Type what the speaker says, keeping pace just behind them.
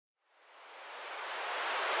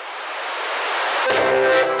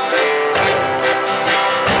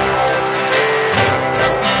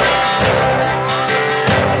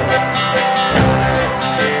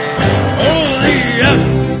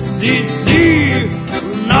FCC, do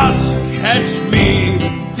not catch me,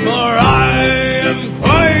 for I am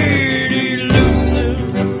quite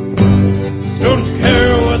elusive. Don't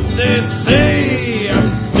care what they say,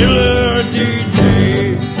 I'm still a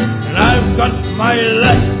DJ, and I've got my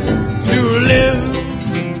life to live.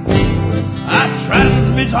 I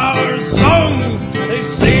transmit our song, they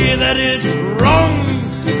say that it's wrong,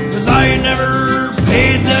 'cause I never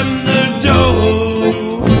paid them the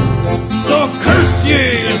dough. So curse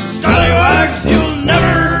ye, you scallywags, you'll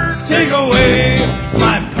never take away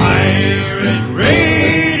my pirate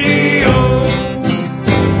radio.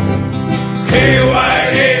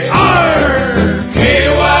 K-Y-A-R,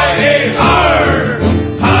 K-Y-A-R,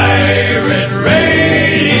 pirate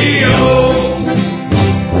radio.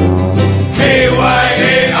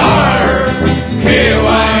 K-Y-A-R,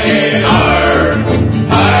 K-Y-A-R,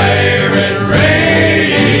 pirate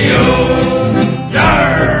radio.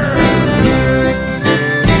 Yarr!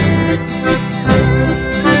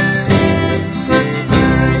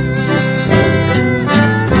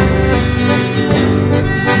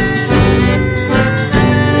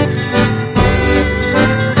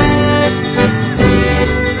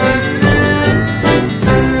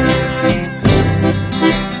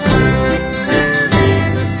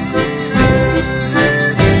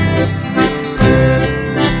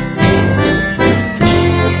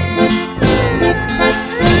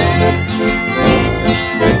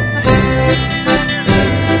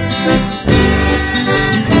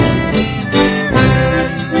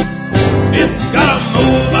 It's got a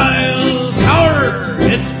mobile tower,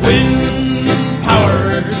 it's wind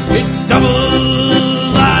powered, it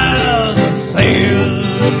doubles as a sail.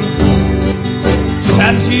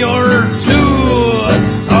 Shanty or two, a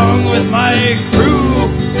song with my crew,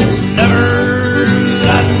 never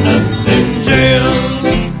land us in jail.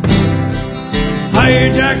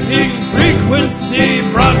 Hijacking frequency,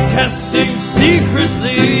 broadcasting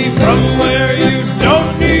secretly from where you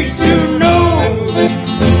don't need to know.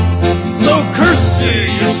 So curse ye,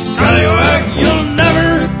 you scallywag, you'll never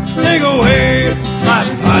take away my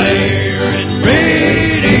pirate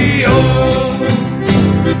radio.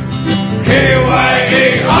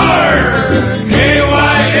 K-Y-A-R,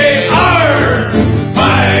 K-Y-A-R,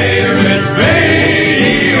 pirate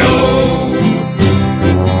radio.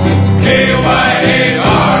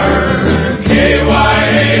 K-Y-A-R,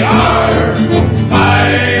 K-Y-A-R,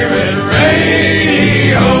 pirate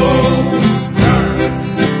radio.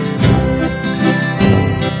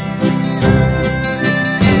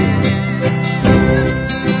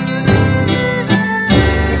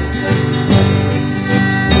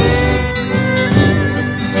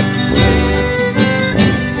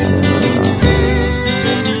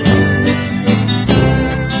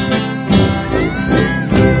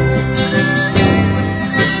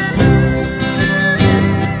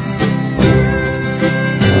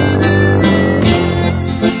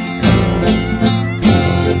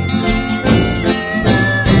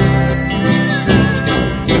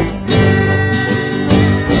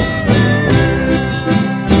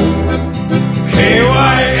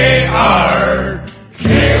 K-Y-A-R,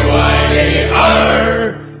 K-Y-A-R,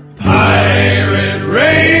 pirate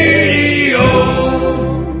radio.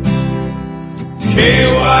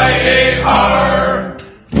 K-Y-A-R,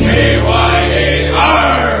 K-Y-A-R,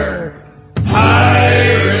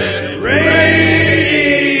 pirate radio.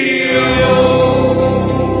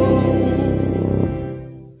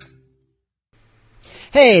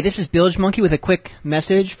 Hey, this is Bilge Monkey with a quick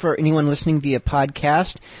message for anyone listening via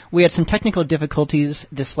podcast. We had some technical difficulties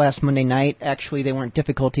this last Monday night. Actually, they weren't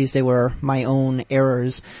difficulties, they were my own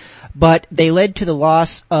errors. But they led to the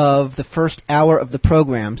loss of the first hour of the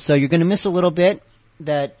program. So you're going to miss a little bit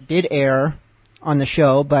that did air on the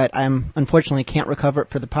show, but I unfortunately can't recover it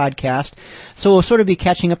for the podcast. So we'll sort of be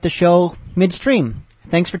catching up the show midstream.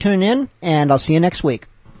 Thanks for tuning in, and I'll see you next week.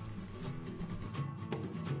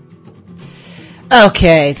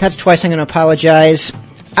 Okay, that's twice I'm going to apologize.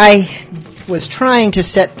 I was trying to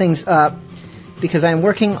set things up because I'm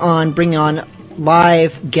working on bringing on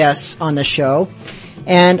live guests on the show,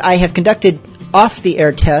 and I have conducted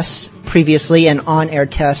off-the-air tests previously and on-air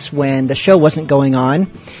tests when the show wasn't going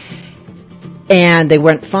on, and they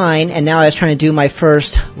went fine, and now I was trying to do my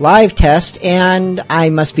first live test, and I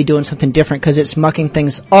must be doing something different because it's mucking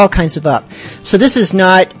things all kinds of up. So this is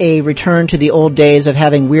not a return to the old days of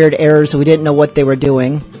having weird errors that we didn't know what they were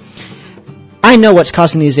doing. I know what's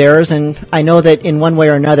causing these errors, and I know that in one way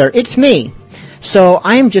or another, it's me. So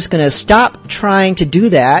I'm just going to stop trying to do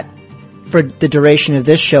that for the duration of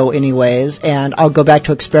this show anyways, and I'll go back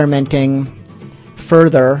to experimenting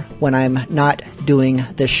further when I'm not doing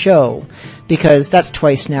the show. because that's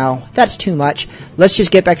twice now. That's too much. Let's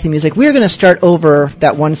just get back to the music. We're going to start over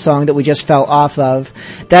that one song that we just fell off of,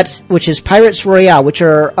 which is Pirates Royale, which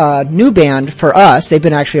are a new band for us. They've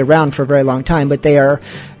been actually around for a very long time, but they are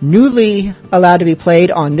newly allowed to be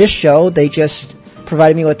played on this show. They just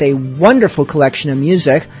provided me with a wonderful collection of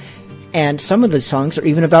music, and some of the songs are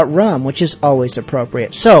even about rum, which is always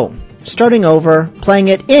appropriate. So, starting over, playing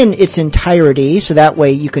it in its entirety, so that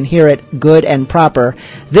way you can hear it good and proper.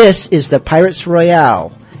 This is the Pirates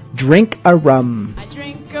Royale, Drink a Rum. I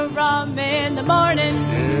drink a rum in the morning,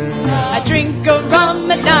 I drink a rum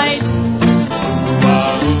at night,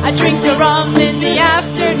 I drink a rum in the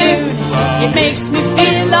afternoon, it makes me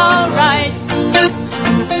feel alright.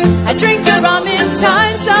 I drink a rum in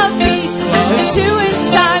times of peace, and too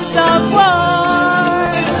in times of war.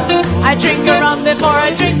 I drink a rum before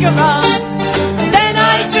I drink a rum, then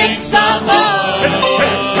I drink some more.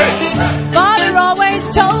 Father always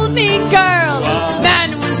told me, girl,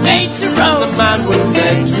 man was made to roam. The man was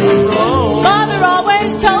meant to roam. Father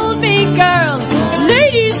always told me, girl,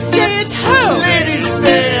 ladies stay at home. Ladies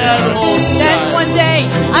stay at home. Then one day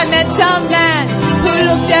I met a man who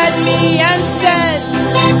looked at me and said,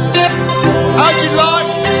 how'd you like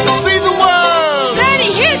to see the world? then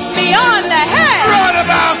he hit me on the head. Right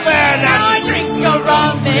about there, Now I drink a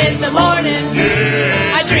rum in the morning,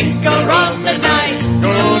 Yeah. I drink a rum at night,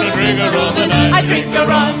 Gonna drink a rum tonight. I drink a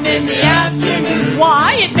rum in the afternoon.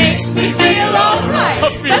 Why? It makes me feel alright.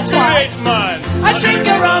 That's why man. I drink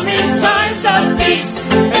a rum in times of peace,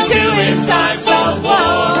 and two in times of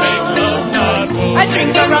war. I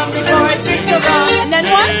drink a rum before I drink a rum, and then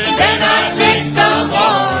what? Then I drink some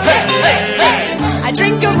more. I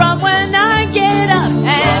drink a rum when I get up,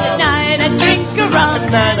 and at night I drink a rum.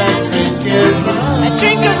 I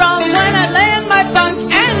drink a rum when I lay in my bunk,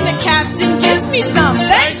 and the captain gives me some.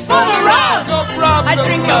 Thanks for the rum. I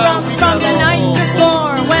drink a rum from the night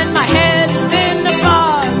before, when my head is in the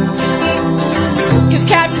fog. 'Cause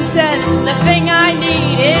captain says the thing I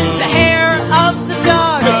need is the hair of the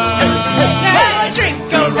dog. Now I drink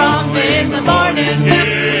a rum in the morning,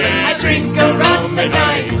 I drink a rum at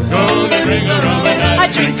night, I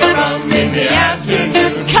drink a rum in the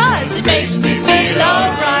afternoon, 'cause it makes me feel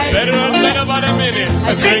alright.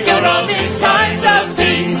 I drink a rum in times of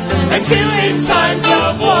peace, and two in times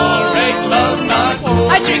of war.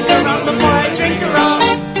 I drink a rum before I drink a rum,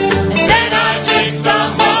 and then I drink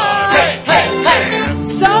some more.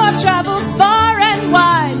 So I've traveled far and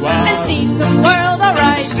wide, and seen the world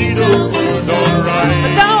alright.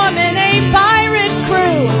 But though I'm in a pirate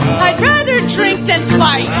crew, I'd rather drink than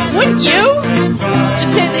fight, wouldn't you?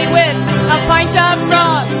 Just hit me with a pint of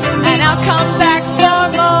rum, and I'll come back for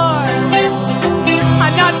more.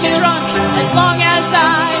 I'm not too drunk as long as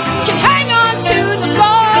I can hang on to the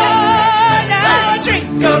floor. Now I drink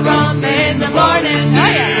a rum in the morning,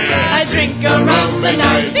 I drink a rum at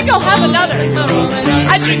night. I think I'll have another.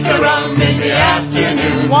 I drink a rum in the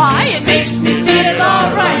afternoon. Why? It makes me feel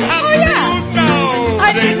alright. Oh yeah. I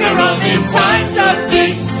drink a rum in times of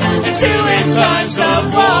peace, and two in times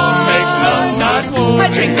of war. I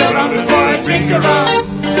drink a rum before I drink a rum,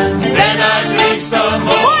 and then I drink some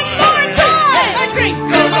more. One more time! I drink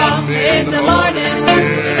a rum in the morning,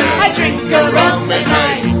 I drink a rum at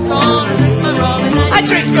night, I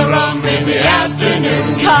drink a rum in the afternoon,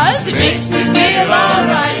 'cause it makes me feel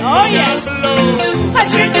alright. Oh yes. I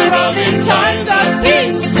drink a rum in times of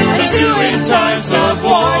peace, and two in times of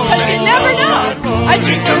war, 'cause you never know. I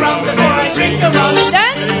drink a rum before I drink a rum, and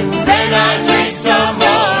then I drink some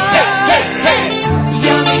more.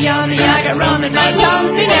 Yummy, yummy, I got rum in my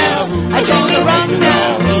tummy now. I drink a rum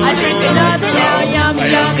now, I drink another now. Yummy,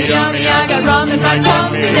 yummy, yummy, I got rum in my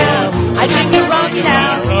tummy now. I drink a rum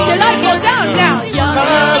now, till I fall down now. Yummy,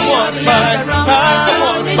 yummy, yummy, I got rum in my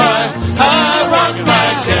tummy now.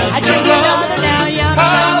 I drink another now. Yummy,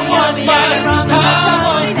 yummy, yummy, I got rum in my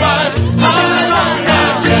tummy now. I drink a rum now, till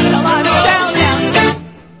I fall down now.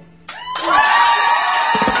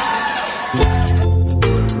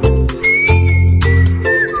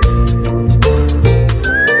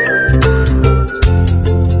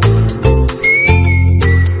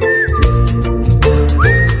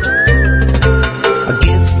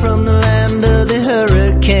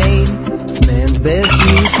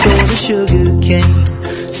 Sugar cane,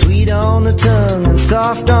 sweet on the tongue and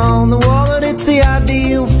soft on the wallet. It's the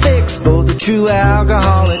ideal fix for the true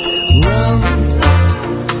alcoholic. Rum,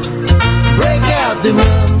 break out the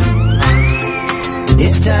rum.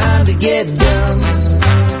 It's time to get done.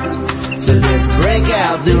 So let's break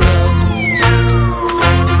out the rum.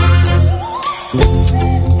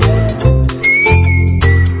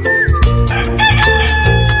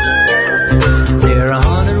 There are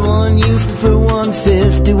 101 uses for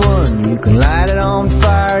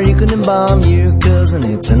can embalm your cousin.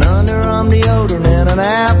 It's an underarm deodorant and an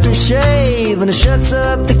aftershave, and it shuts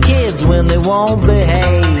up the kids when they won't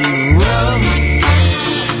behave. Rum,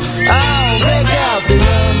 oh, break out the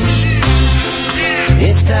rum.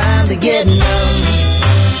 It's time to get numb.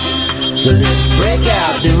 So let's break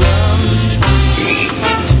out the rum.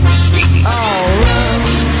 Oh, rum.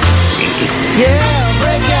 Yeah,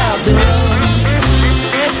 break out the rum.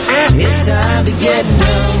 It's time to get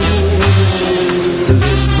numb. So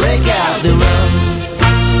let's break out the rum.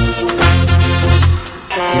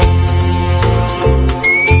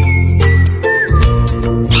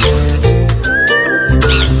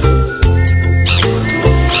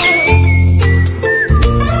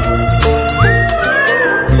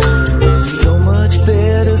 So much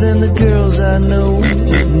better than the girls I know.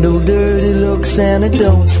 No dirty looks and it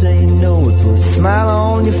don't say no. It puts a smile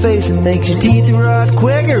on your face and makes your teeth rot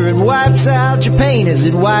quicker. It wipes out your pain as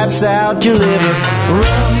it wipes out your liver.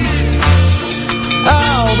 Rum,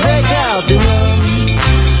 oh, break out the rum.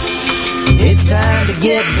 It's time to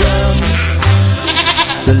get dumb.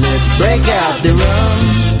 So let's break out the rum.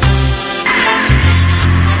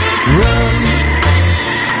 Rum,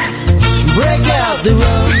 break out the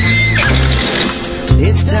rum.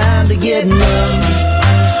 It's time to get numb.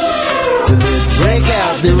 So let's break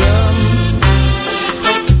out the rum.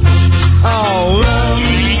 Oh, rum.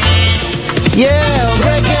 Yeah,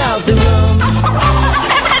 break out the rum.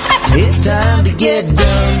 It's time to get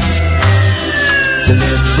done. So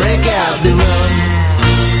let's break out the rum.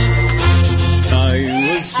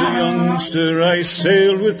 I was a youngster, I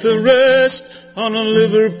sailed with the rest on a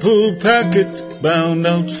Liverpool packet bound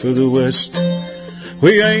out for the west.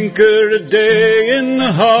 We anchored a day in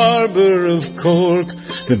the harbour of Cork,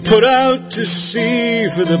 then put out to sea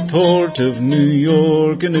for the port of New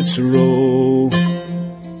York, and it's a row.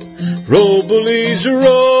 Row, bullies,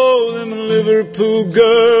 row, them Liverpool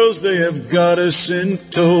girls, they have got us in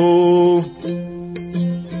tow.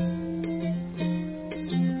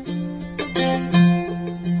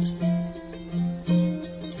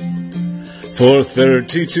 For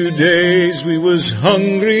 32 days we was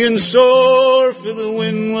hungry and sore, for the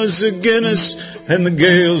wind was a Guinness and the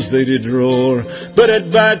gales they did roar. But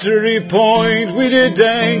at Battery Point we did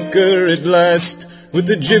anchor at last, with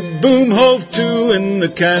the jib boom hove to and the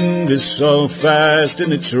canvas all fast,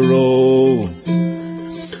 and it's a row.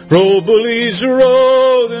 Row, bullies,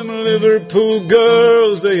 row, them Liverpool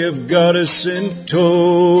girls, they have got us in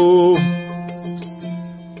tow.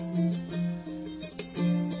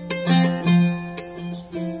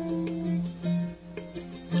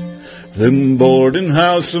 Them boarding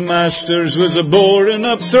house masters was a boarding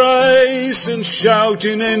up thrice, and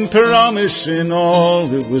shouting and promising all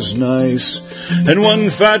that was nice. And one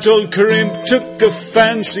fat old crimp took a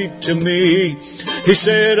fancy to me. He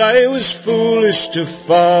said I was foolish to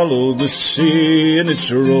follow the sea, and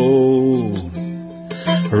it's a row.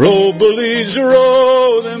 Row, bullies,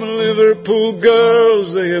 row, them Liverpool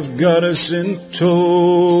girls, they have got us in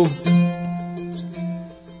tow.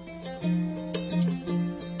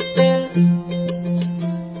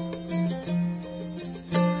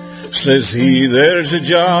 Says he, there's a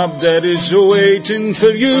job that is waiting for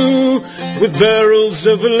you, with barrels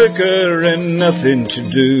of liquor and nothing to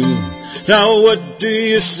do. Now what do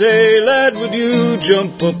you say, lad, would you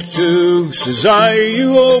jump up to? Says I,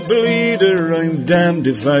 you old bleeder, I'm damned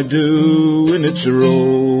if I do, and it's a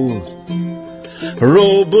row.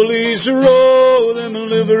 Row, bullies, row, them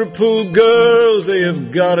Liverpool girls, they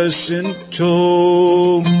have got us in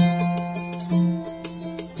tow.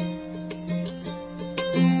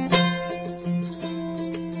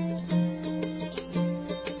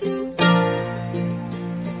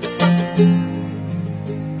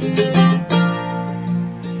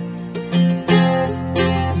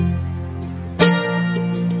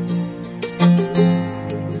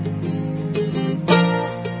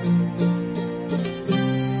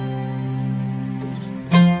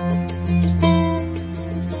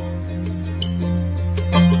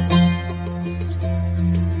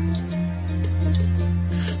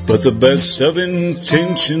 But the best of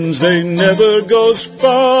intentions, they never goes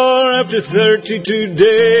far. After 32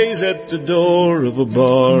 days at the door of a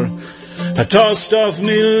bar, I tossed off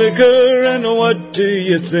me liquor, and what do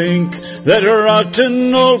you think? That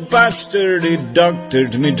rotten old bastard, he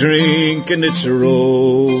doctored me drink, and it's a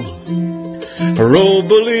row. A row,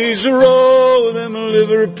 bullies, a row, them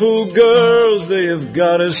Liverpool girls, they have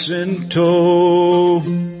got us in tow.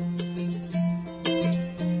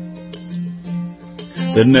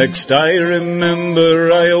 The next I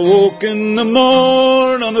remember, I awoke in the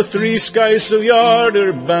morn on the 3 Skysail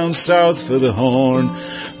yarder bound south for the Horn.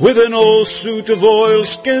 with an old suit of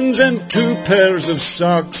oilskins and 2 pairs of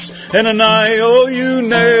socks, and an IOU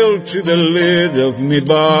nailed to the lid of me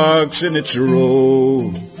box, and it's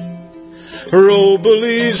row. Row,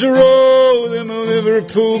 bullies, row, them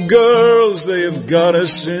Liverpool girls, they have got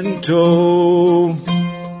us in tow.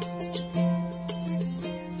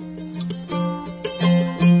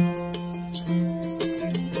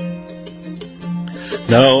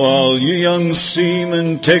 Now all you young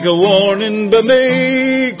seamen, take a warning by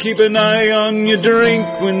me. Keep an eye on your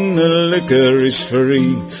drink when the liquor is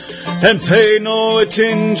free, and pay no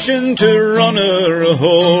attention to runner or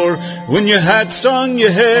whore when your hat's on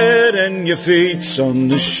your head and your feet's on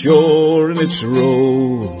the shore, and it's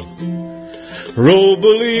row. Row,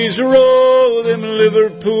 bullies, row, them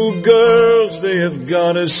Liverpool girls, they have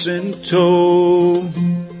got us in tow.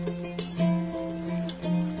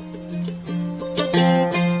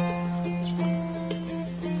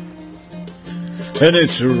 And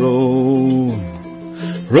it's row.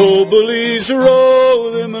 Row, bullies,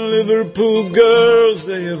 row, them Liverpool girls,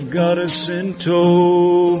 they have got us in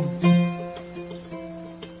tow.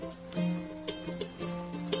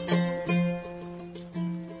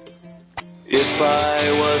 If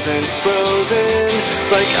I wasn't frozen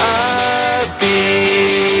like I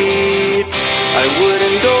be, I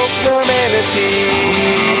wouldn't go for the manatee,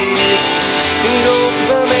 go for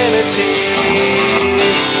the manatee.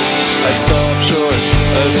 I'd stop short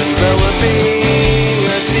of enveloping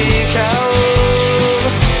a sea cow,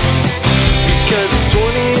 because it's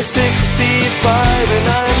 2065 and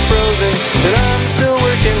I'm frozen, and I'm still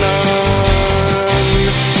working on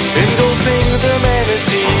engulfing the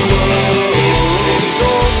manatee,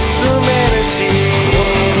 engulf the manatee,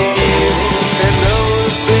 and all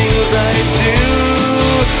the things I do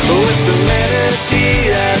with the manatee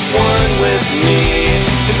at one with me,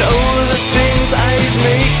 and all the things I'd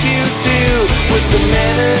make you do with the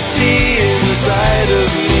manatee inside of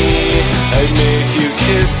me. I'd make you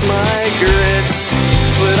kiss my grits,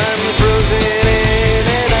 but I'm frozen in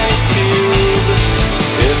an ice cube.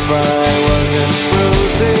 If I wasn't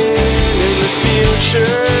frozen in the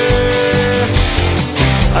future,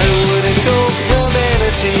 I wouldn't go for the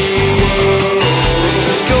manatee,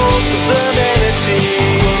 wouldn't go for the manatee.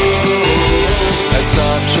 I'd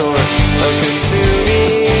stop short of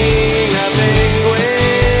consuming a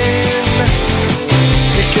penguin,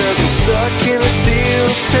 because I'm stuck in a steel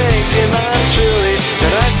tank and I'm chilly,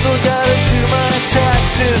 and I still gotta do my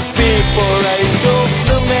taxes before I go for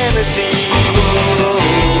the manatee, and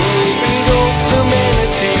go for the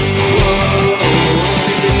manatee,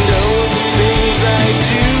 and all the things I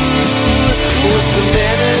do with the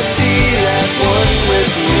manatee at one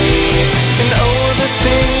with me, and all the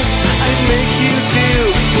things I'd make you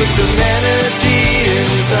do with the manatee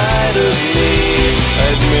inside of me.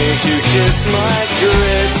 I'd make you kiss my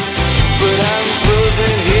grits, but I'm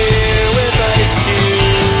frozen here with ice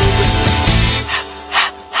cube.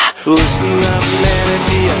 Listen up,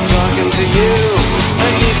 manatee, I'm talking to you. I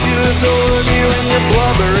need to absorb you in your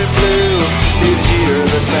blubbery blue. You'd hear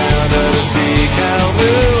the sound of a sea cow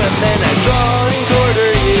moo, and then I draw and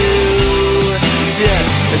quarter you. Yes,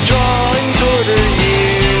 I draw and quarter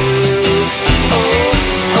you.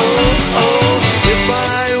 If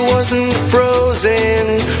I wasn't frozen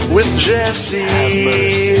with Jesse,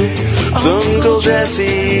 Uncle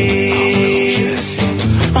Jesse,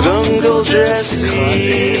 Uncle Jesse,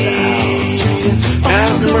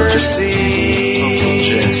 have mercy,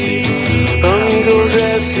 Uncle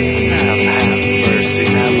Jesse, have mercy,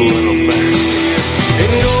 have a little mercy,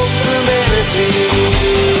 and go for the manatee,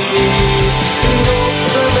 and go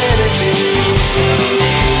for the manatee,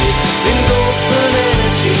 and go for the manatee.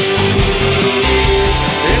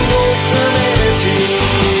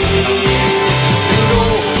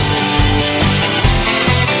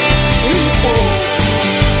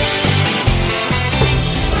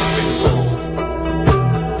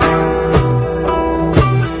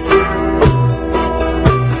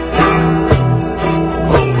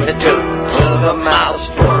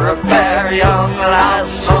 Young lass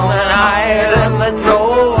on an island that no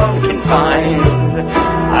one can find,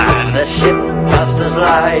 and the ship passed us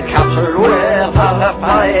like captured without a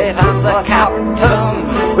fight, and the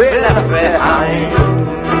captain we left behind.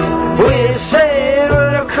 We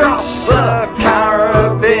sailed across the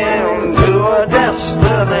Caribbean to a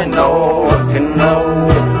destiny no one can know,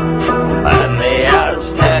 and the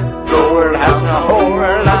Aztec gold has no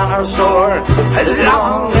horn on our sword as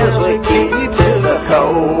long as we keep to the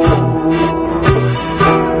coast.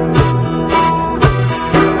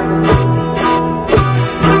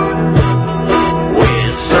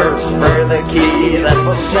 That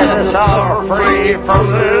will set us are free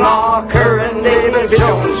from the locker and David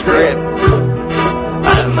Jones' grip.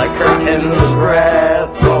 And the Kraken's breath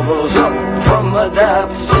bubbles up from the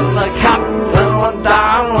depths, and the captain went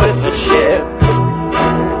down with the ship.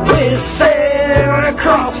 We sailed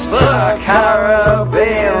across the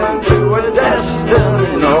Caribbean to a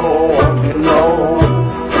destiny no one can know.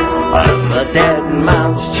 And the dead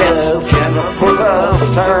man's chest can put us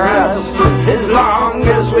to rest as long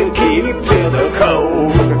as we keep to the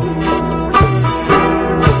code.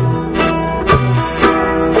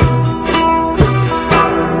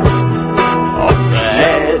 Up the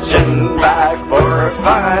edge and back for a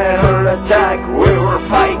final attack, we were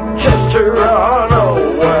fighting just to run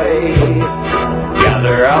away.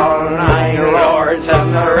 Gather all 9 lords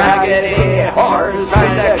and the raggedy horse,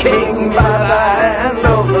 find the king by the end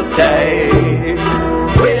of the day.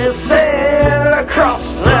 We sail across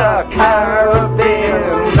the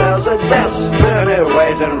Caribbean, there's a destiny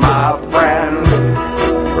waiting, my friend.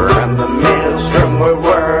 From the maelstrom we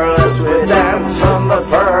whirl as we dance on the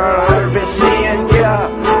pearl, I'll be seeing ya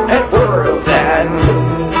at world's end.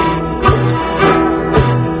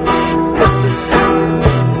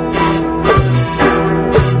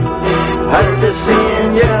 I'll be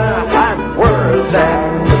seeing ya at world's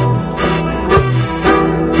end.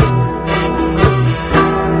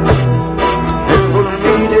 We'll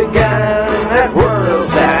meet again at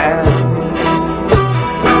world's end.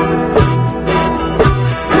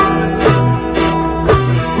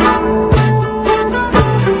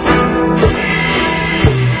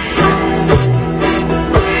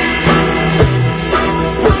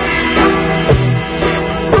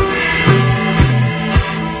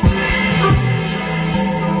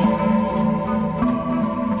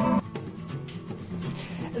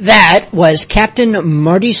 That was Captain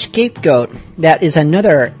Marty Scapegoat. That is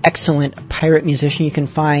another excellent pirate musician you can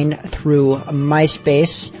find through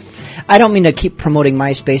MySpace. I don't mean to keep promoting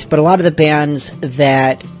MySpace, but a lot of the bands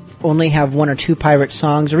that only have 1 or 2 pirate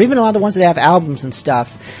songs, or even a lot of the ones that have albums and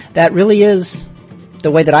stuff, that really is the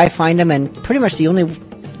way that I find them, and pretty much the only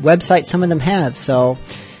website some of them have, so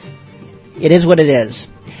it is what it is.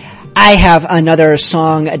 I have another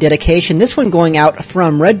song dedication, this one going out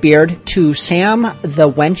from Redbeard to Sam the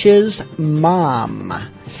Wench's mom.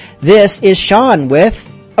 This is Sean with...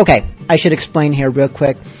 Okay, I should explain here real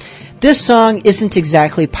quick. This song isn't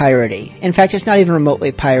exactly piratey. In fact, it's not even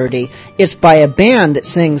remotely piratey. It's by a band that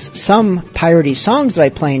sings some piratey songs that I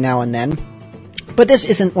play now and then, but this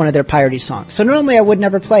isn't one of their piratey songs. So normally I would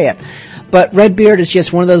never play it. But Redbeard is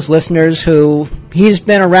just one of those listeners who, he's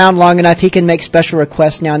been around long enough, he can make special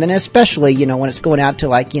requests now and then, especially, you know, when it's going out to,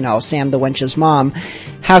 like, you know, Sam the Wench's mom.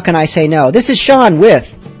 How can I say no? This is Sean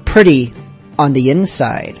with Pretty on the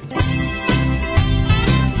Inside.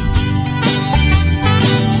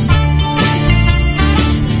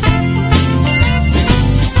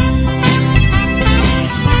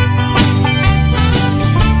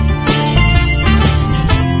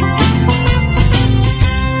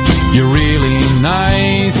 You're really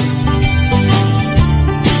nice.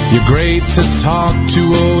 You're great to talk to,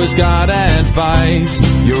 always got advice.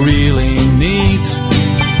 You're really neat.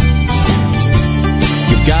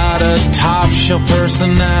 You've got a top shelf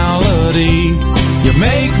personality. You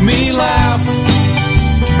make me laugh.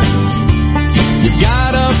 You've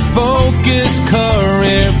got a focused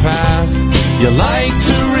career path. You like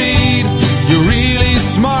to read. You're really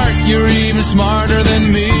smart. You're even smarter than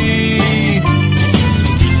me.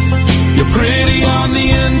 You're pretty on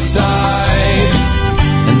the inside,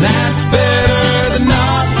 and that's better than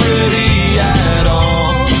not pretty at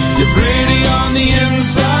all. You're pretty on the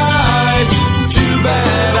inside, too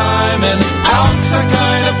bad I'm an outside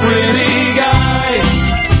kind of pretty guy.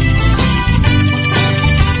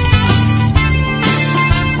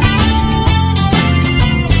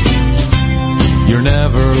 You're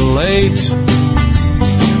never late,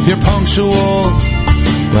 you're punctual,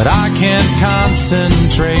 but I can't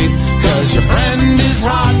concentrate, 'cause your friend is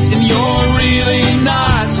hot and you're really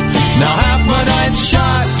nice. Now half my night's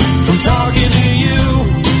shot from talking to you.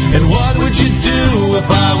 And what would you do if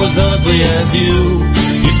I was ugly as you?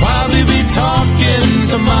 You'd probably be talking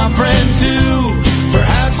to my friend too.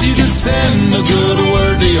 Perhaps you could send a good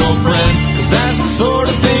word to your friend, 'cause that's the sort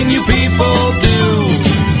of thing you people do.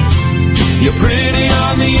 You're pretty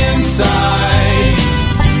on the inside,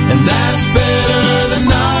 and that's better than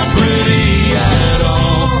not pretty at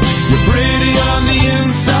all. You're pretty on the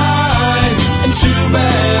inside, and too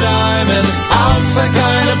bad I'm an outside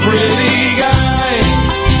kind of pretty guy.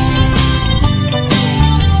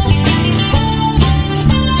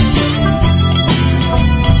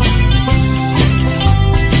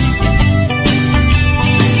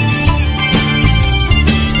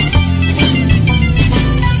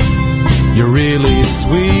 really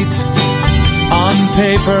sweet. On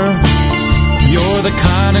paper, you're the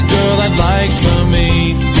kind of girl I'd like to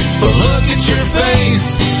meet. But look at your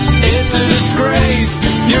face, it's a disgrace.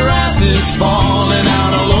 Your ass is falling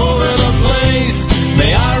out all over the place.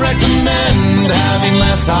 May I recommend having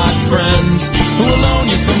less hot friends who will loan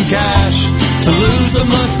you some cash to lose the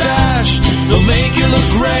mustache. They'll make you look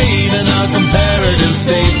great in a comparative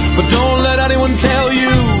state, but don't let anyone tell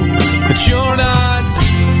you that you're not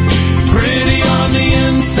pretty on the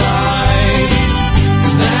inside,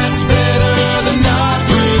 'cause that's better than not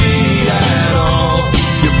pretty at all.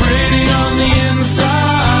 You're pretty on the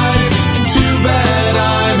inside, and too bad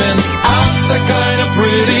I'm an outside kind of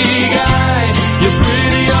pretty guy. You're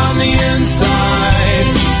pretty on the inside,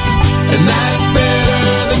 and that's better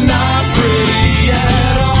than not pretty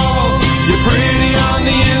at all. You're pretty on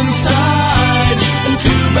the inside, and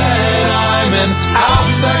too bad I'm an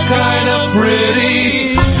outside kind of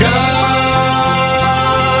pretty guy.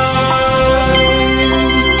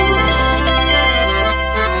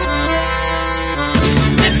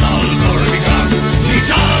 It's all glory grog, me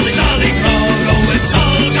jolly, jolly grog. Oh, it's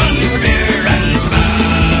all gone for beer and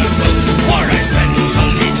tobacco. War I spent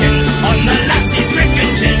all me tin on the lassie's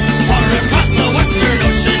drinking gin, or across the western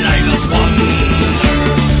ocean I must wander.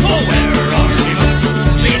 Oh, where are me boots,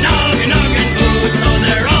 me noggin boots? Oh,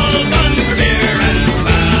 they're all gone for beer and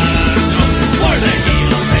tobacco. For the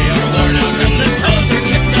heels they are worn out and the toes are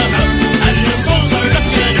kicked about, and the soles are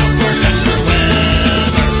looking out for better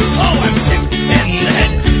weather. Oh, I'm sick in the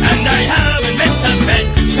head, and I haven't been to bed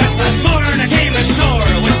since last morn I came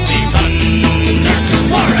ashore with me thunder.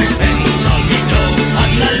 For I spent all me dough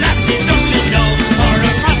on the lassies, don't you know? Or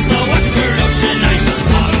across the western ocean I must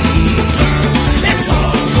wander. It's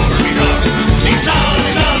all for me grog, me jolly,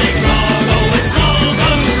 jolly grog. Oh, it's all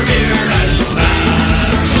gone for beer and tobacco.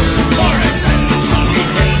 For I spent all me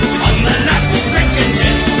tin on the lassies drinking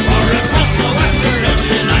gin, or across the western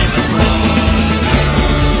ocean I must wander.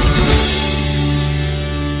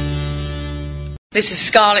 This is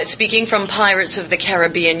Scarlett speaking from Pirates of the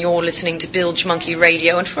Caribbean. You're listening to Bilge Monkey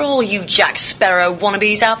Radio, and for all you Jack Sparrow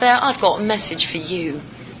wannabes out there, I've got a message for you.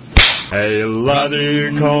 Hey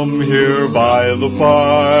laddie, come here by the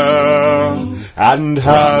fire and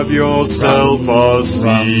have yourself a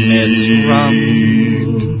seat,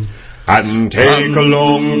 and take a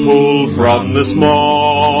long pull from this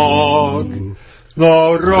mug.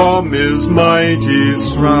 The rum is mighty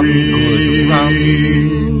sweet,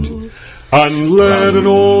 and let an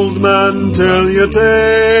old man tell you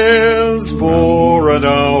tales for an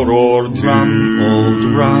hour or two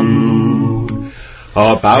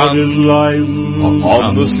about his life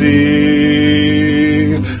on the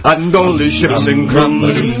sea, and all his ships and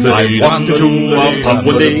crews. I walked into a pub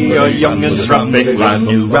one day, a young and strapping lad.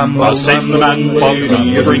 A sailorman bought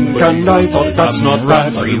me a drink, and I thought that's not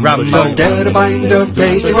bad. To get a pint of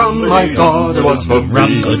tasty rum, I thought it was for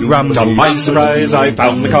free. To my surprise, I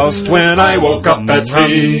found the cost when I woke up at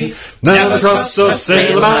sea. Never trust a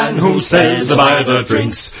sailorman who says to buy the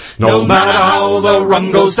drinks. No matter how the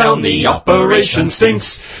rum goes down, the operation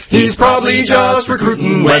stinks. He's probably just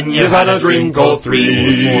recruiting when you've had a drink or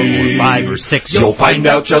 3, 4, or 5, or 6. You'll find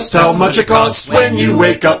out just how much it costs when you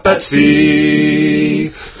wake up at sea.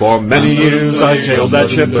 For many years I sailed that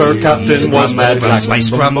ship, her captain was Mad Jack.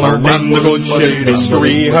 Her name the good ship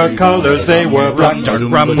History, her colours they were black.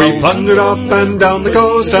 We plundered up and down the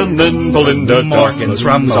coast and then pulled into Morgan's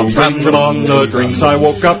rum. Some Frankfurt on the drinks, I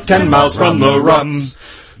woke up 10 miles from the rums.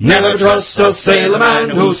 Never trust a sailorman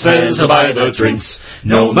who says to buy the drinks.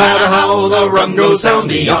 No matter how the rum goes down,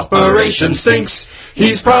 the operation stinks.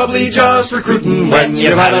 He's probably just recruiting when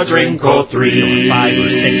you've had a drink or 3, 5, or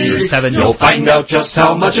 6, or 7. You'll find out just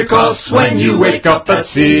how much it costs when you wake up at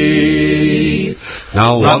sea.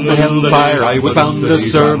 Now on the Hellfire I was bound to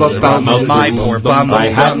serve a Falmouth. My poor bum, I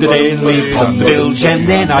had the daily pump the bilge, and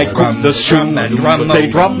then I cooked the shrimp. But they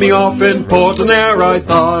dropped me off in Port, and there I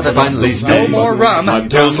thought I'd finally stay. No more rum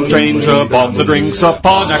until some stranger bought the drinks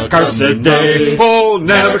upon a cursed day. Oh,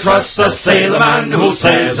 never trust a sailorman who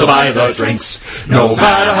says to buy the drinks. No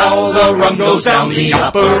matter how the rum goes down, the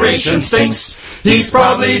operation stinks. He's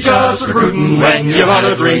probably just recruiting when you've had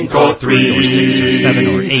a drink or 3, or 6, or 7,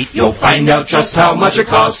 or 8. You'll find out just how much it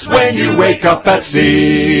costs when you wake up at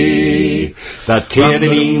sea. The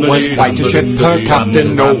Tyranny was quite a ship, her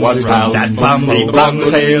captain no one's pal. That bum, he blamed the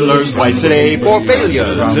sailors twice a day for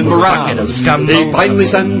failures in morale. He finally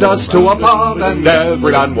sent us to a pub, and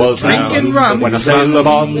every man was drinking rum. When a sailor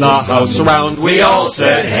bought the house around, we all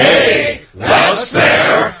said, hey, that's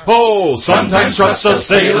fair. Oh, sometimes trust a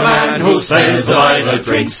sailor man who sails by the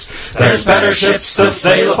drinks. There's better ships to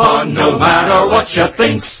sail upon, no matter what you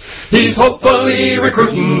thinks. He's hopefully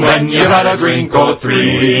recruiting when you've had a drink or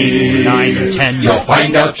three. 9 or 10. You'll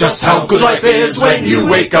find out just how good life is when you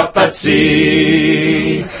wake up at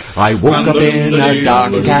sea. I woke up in a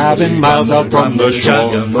dark cabin miles out from the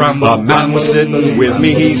shore. A man was sitting with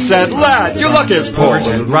me, he said, "Lad, your luck is poor.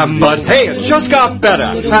 But hey, it just got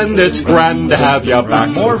better, and it's grand to have you back."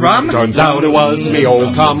 More rum? Turns out it was me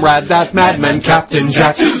old comrade, that madman Captain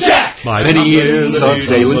Jack. Many years of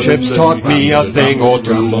sailing ships taught me a thing or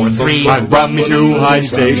two. And brought me to high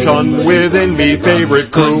station within me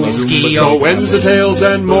favorite crew. So ends the tales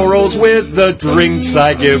and morals with the drinks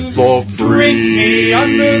I give for free. Drink me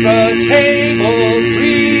under the table,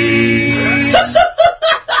 please.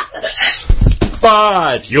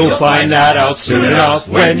 But you'll find that out soon enough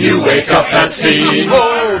when you wake up at sea.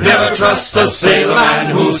 Oh, never trust a sailor man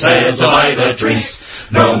who sails by the drinks.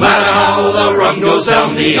 No matter how the rum goes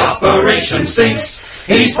down, the operation stinks.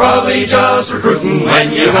 He's probably just recruiting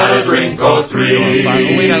when you've had a drink or three.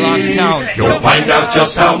 Wait, I lost count. You'll find out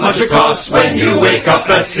just how much it costs when you wake up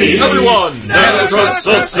at sea. Everyone, never trust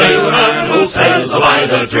a sailor man who sails by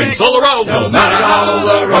the drinks. All around, no matter how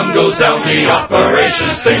the rum goes down, the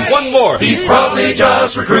operation stinks. One more, he's probably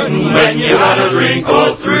just recruiting when you had a drink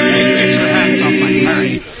or three. Get your hands off my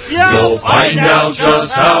parry. You'll find out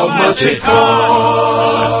just how much it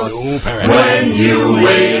costs when you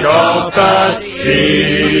wake up at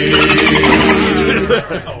sea.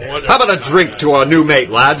 How about a drink to our new mate,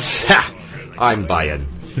 lads? Ha! I'm buying.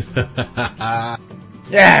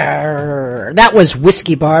 That was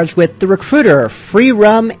Whiskey Bars with The Recruiter. Free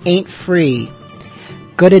rum ain't free.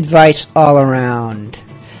 Good advice all around.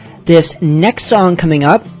 This next song coming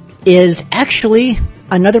up is actually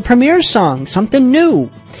another premiere song, something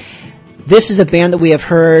new. This is a band that we have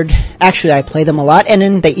heard. Actually, I play them a lot, and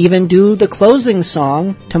then they even do the closing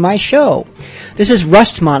song to my show. This is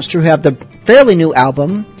Rust Monster, who have the fairly new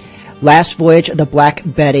album, Last Voyage of the Black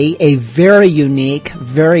Betty, a very unique,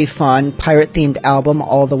 very fun pirate-themed album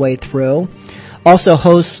all the way through. Also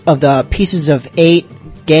hosts of the Pieces of 8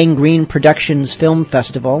 Gangrene Productions Film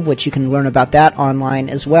Festival, which you can learn about that online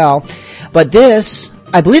as well. But this,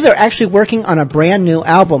 I believe they're actually working on a brand new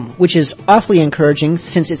album, which is awfully encouraging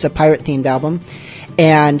since it's a pirate-themed album.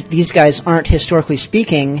 And these guys aren't, historically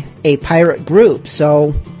speaking, a pirate group.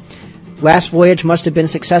 So Last Voyage must have been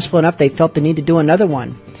successful enough they felt the need to do another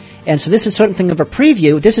one. And so this is something of a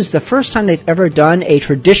preview. This is the first time they've ever done a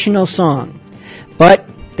traditional song. But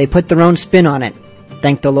they put their own spin on it.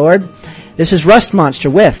 Thank the Lord. This is Rust Monster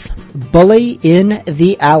with Bully in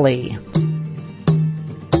the Alley.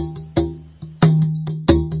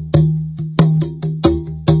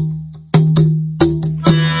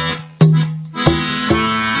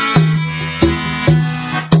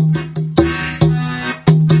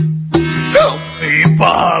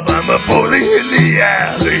 Bob, I'm a bully in the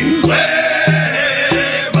alley.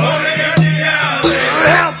 Hey, bully in the alley.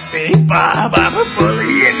 Help me, Bob, I'm a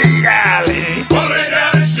bully in the alley. Bully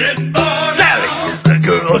down and shit, boy. Sally is the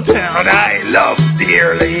girl down I love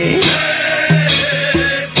dearly.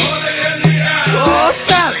 Hey, bully in the alley. Oh,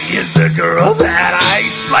 Sally is the girl that I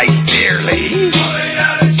splice dearly. Bully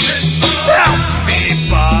down and shit, boy. Help me,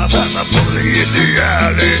 Bob, I'm a bully in the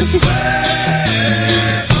alley.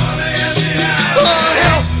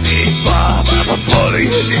 I'm a bully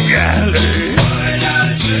in the alley.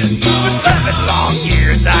 For 7 long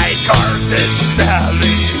years I guarded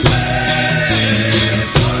Sally.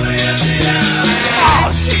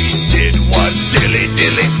 All she did was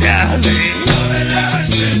dilly-dilly-dally.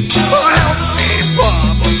 Oh, help me,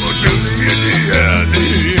 Bob, I'm a bully in the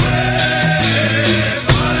alley.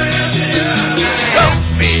 Help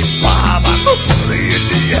me, Bob, I'm a bully in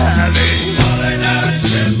the alley.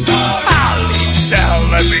 I'll leave Sal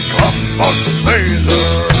and become a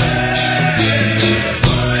sailor.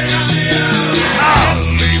 I'll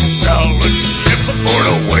leave Sal and ship aboard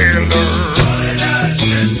a whaler.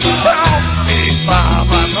 Help me, Bob,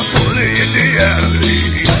 I'm a bully in the alley.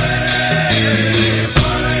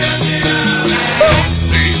 Help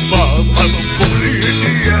me, Bob, I'm a bully in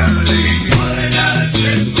the alley.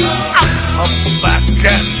 I'll come back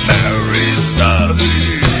and marry Sally.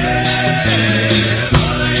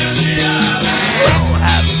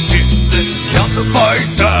 My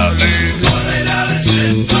darling,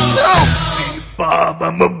 help me, Bob,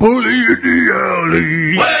 I'm a bully in the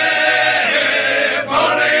alley. Way,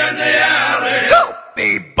 bully in the alley. Help me,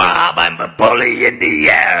 Bob, I'm a bully in the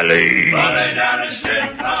alley. Bully down the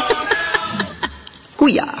shit.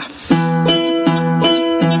 Hoo-yah.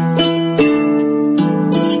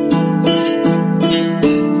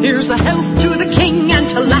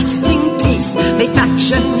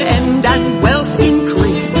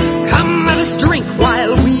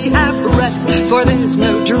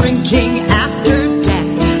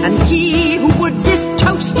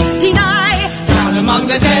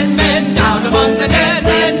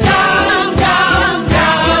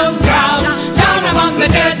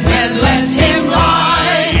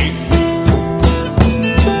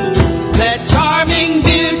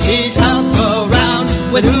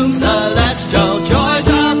 with whom celestial joys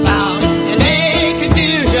are found. In a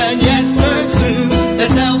confusion yet pursue the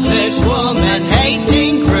selfish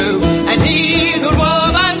woman-hating crew, and he who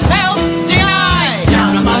woman's help deny.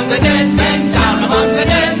 Down among the dead men, down among the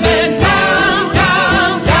dead men, down,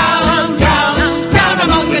 down, down, down, down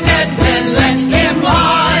among the dead men, let him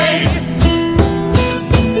lie.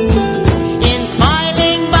 In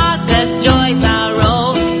smiling Bacchus joys are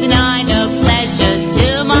all, deny no pleasures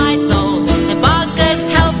to my soul. The Bacchus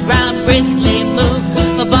health round bristly move,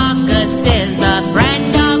 for Bacchus is the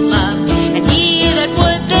friend of love, and he that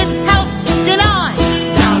would this health deny.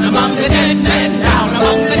 Down among the dead men, down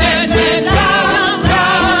among the dead men, down,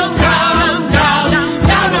 down, down, down,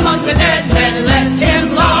 down among the dead men, let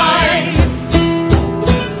him lie.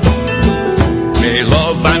 May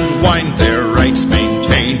love and wine their rights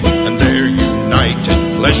maintain, and their united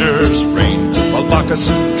pleasures reign, while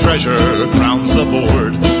Bacchus treasure crowns the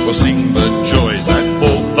board, will sing the joys that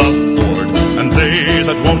both afford, and they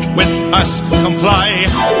that won't with us comply.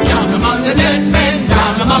 Down among the dead men,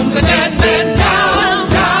 down among the dead men, down,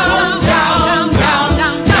 down, down,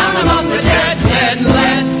 down, down among the dead men,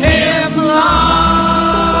 let him lie.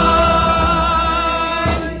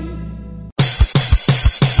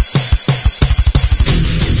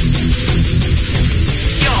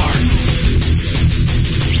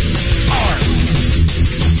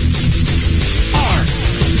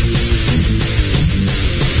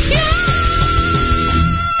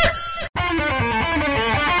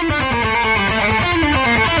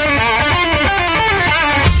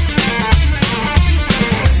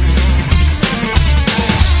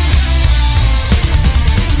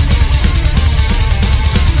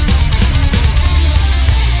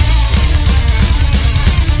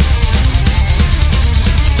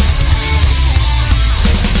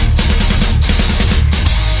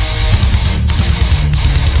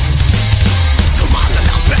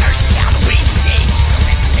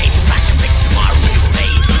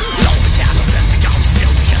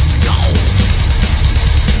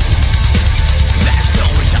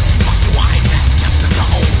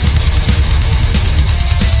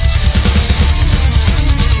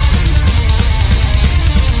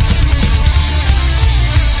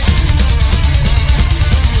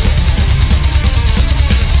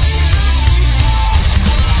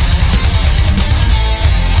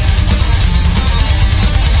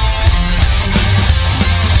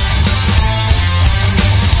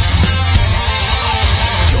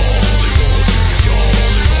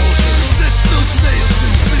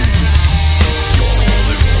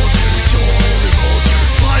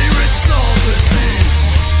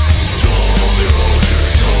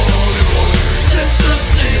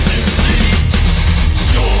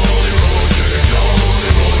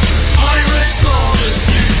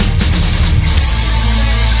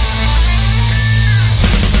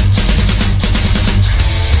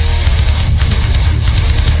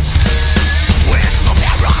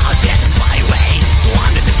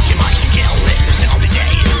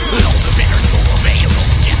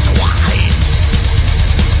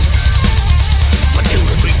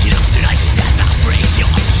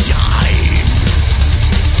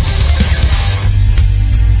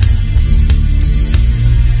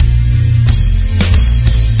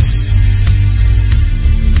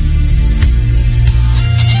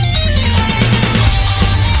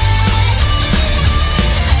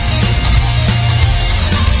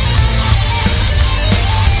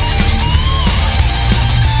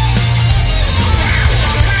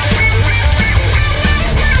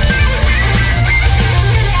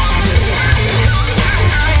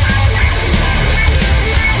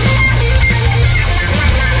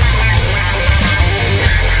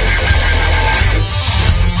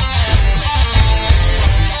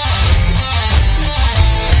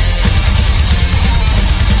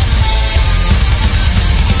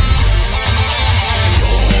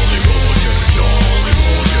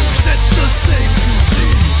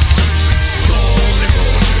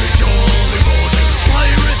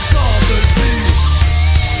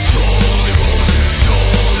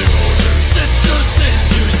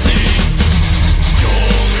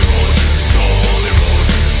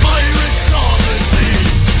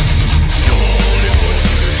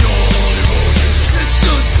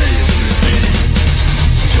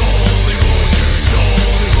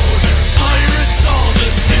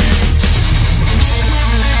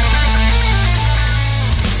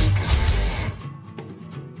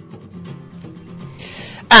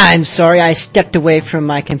 I'm sorry, I stepped away from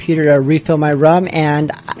my computer to refill my rum,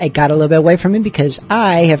 and I got a little bit away from it because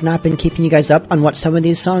I have not been keeping you guys up on what some of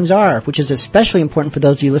these songs are, which is especially important for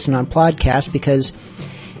those of you listening on podcast, because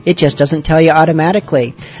It just doesn't tell you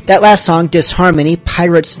automatically. That last song, Disharmony,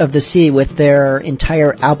 Pirates of the Sea, with their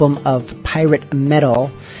entire album of pirate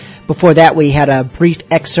metal. Before that, we had a brief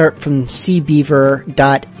excerpt from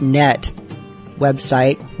seabeaver.net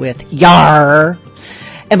website with Yar.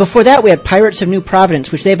 And before that, we had Pirates of New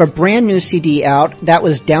Providence, which they have a brand new CD out. That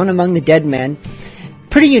was Down Among the Dead Men.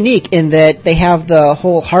 Pretty unique in that they have the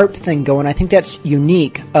whole harp thing going. I think that's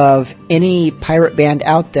unique of any pirate band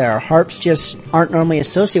out there. Harps just aren't normally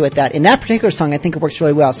associated with that. In that particular song, I think it works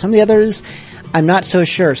really well. Some of the others, I'm not so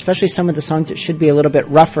sure, especially some of the songs that should be a little bit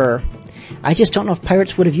rougher. I just don't know if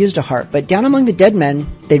pirates would have used a harp. But Down Among the Dead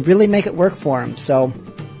Men, they really make it work for them. So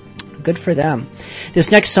good for them. This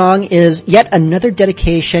next song is yet another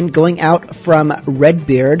dedication going out from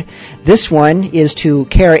Redbeard. This one is to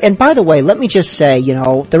Carrie. And by the way, let me just say,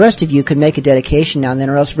 the rest of you could make a dedication now and then,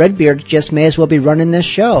 or else Redbeard just may as well be running this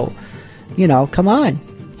show. Come on.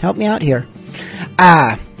 Help me out here.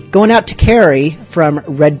 Going out to Carrie from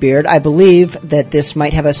Redbeard. I believe that this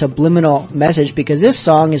might have a subliminal message because this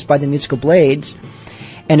song is by the Musical Blades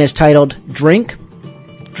and is titled Drink,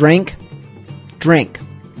 Drink, Drink.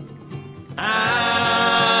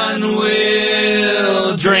 And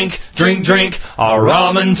we'll drink, drink, drink, our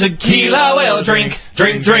rum and tequila. We'll drink,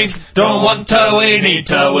 drink, drink, don't want to, we need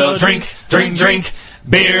to. We'll drink, drink, drink,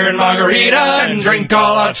 beer and margarita and drink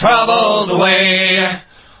all our troubles away.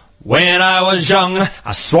 When I was young,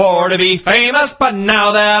 I swore to be famous, but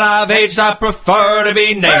now that I've aged, I prefer to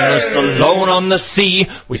be nameless. Alone on the sea,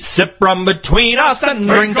 we sip rum between us and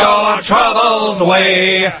drink all our troubles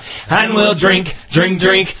away. And we'll drink, drink,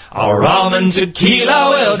 drink, our rum and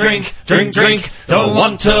tequila. We'll drink, drink, drink, don't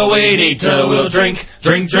want to, we need to. We'll drink,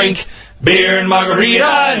 drink, drink, beer and margarita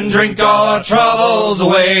and drink all our troubles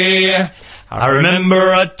away. I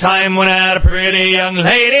remember a time when I had a pretty young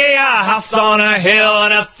lady, a house on a hill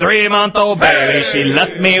and a 3-month-old baby. She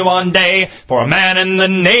left me one day for a man in the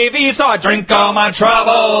Navy, so I drink all my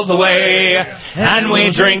troubles away. And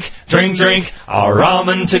we drink, drink, drink, our rum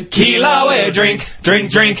and tequila. We drink,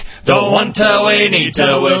 drink, drink, don't want to, we need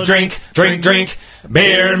to. We'll drink, drink, drink,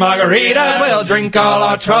 beer and margaritas. We'll drink all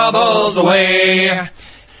our troubles away.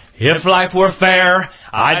 If life were fair,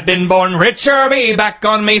 I'd been born richer, be back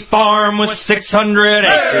on me farm with 600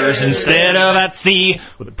 acres instead of at sea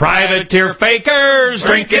with privateer fakers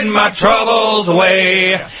drinking my troubles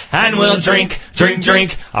away. And we'll drink, drink,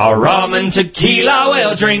 drink, our rum and tequila.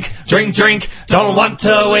 We'll drink, drink, drink, don't want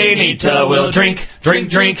to, we need to. We'll drink,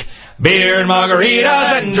 drink, drink, beer and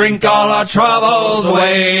margaritas and drink all our troubles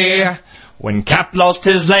away. When Cap lost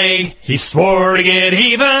his leg, he swore to get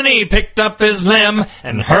even. He picked up his limb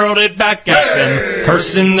and hurled it back at them,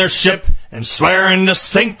 cursing their ship and swearing to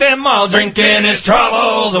sink them while drinking his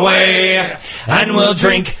troubles away. And we'll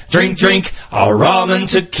drink, drink, drink, our rum and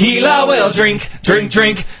tequila. We'll drink, drink,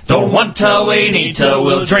 drink, don't want to, we need to.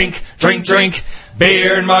 We'll drink, drink, drink,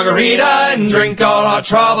 beer and margarita and drink all our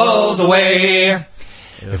troubles away.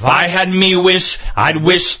 If I had me wish, I'd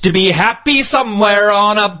wish to be happy somewhere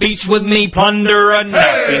on a beach with me plunder and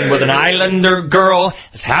napping with an islander girl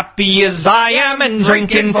as happy as I am and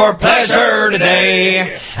drinking for pleasure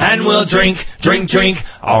today. And we'll drink, drink, drink,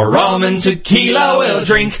 our rum and tequila. We'll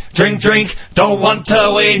drink, drink, drink, don't want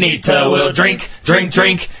to, we need to. We'll drink, drink,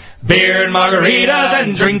 drink, beer and margaritas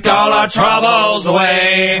and drink all our troubles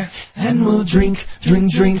away. And we'll drink,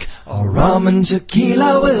 drink, drink, our rum and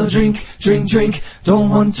tequila. We'll drink, drink, drink,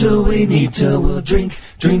 don't want to, we need to. We'll drink,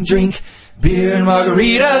 drink, drink, beer and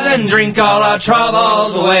margaritas and drink all our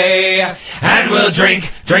troubles away. And we'll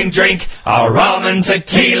drink, drink, drink, our rum and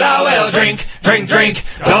tequila. We'll drink, drink, drink,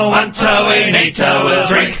 don't want to, we need to. We'll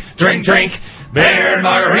drink, drink, drink, beer and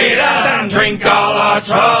margaritas and drink all our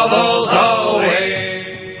troubles away.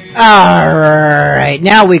 All right,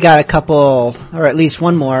 now we got a couple, or at least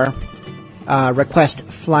one more request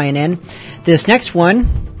flying in. This next one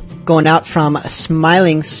going out from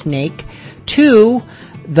Smiling Snake to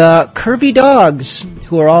the Curvy Dogs,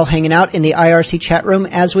 who are all hanging out in the IRC chat room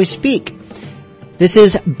as we speak. This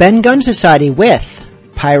is Ben Gunn Society with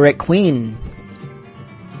Pirate Queen.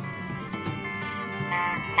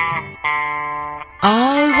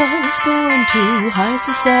 I was born to high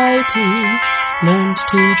society, learned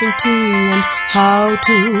to drink tea and how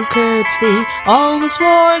to curtsy, always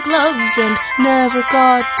wore gloves and never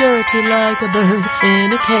got dirty like a bird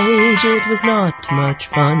in a cage. It was not much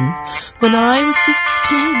fun. When I was 15,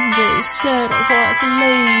 they said I was a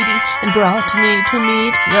lady and brought me to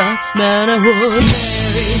meet the man I would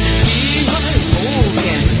marry. He was old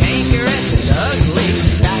and dangerous and ugly.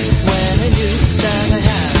 That's when I knew that I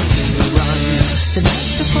had to run. The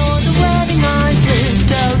night before the wedding I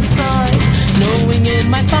slipped outside, knowing in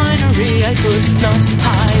my finery I could not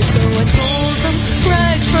hide.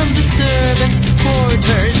 servants,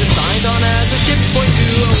 porters, and signed on as a ship's boy to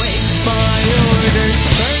await my orders.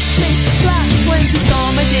 First mate laughed when he saw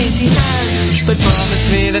my dainty hands, but promised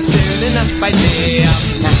me that soon enough I'd be up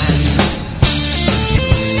hand.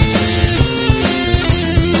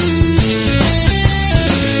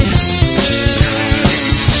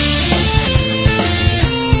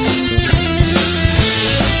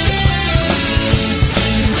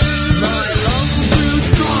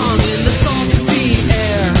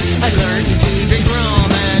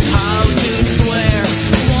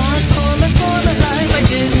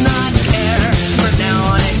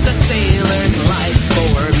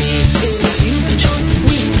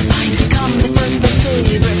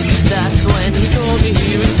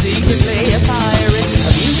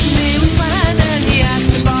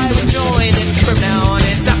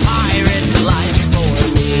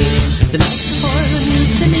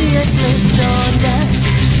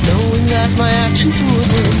 My actions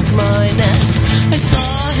would risk my neck. I saw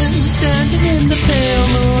him standing in the pale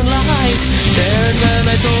moonlight. There and then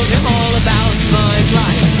I told him all about my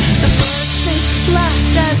plight. The first mate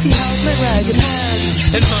laughed as he held my ragged hand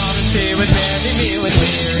and promised he would marry me when we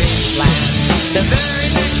reached land. The very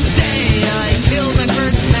next day I killed my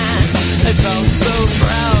first man. I felt so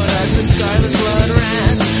proud as the scarlet blood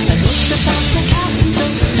ran. I looked about the captain so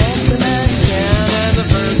handsome and tan, and the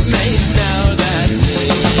first mate now that's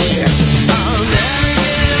me. I'll never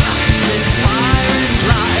give up this pirate's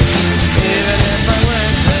life, even if I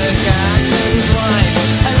weren't the captain's wife.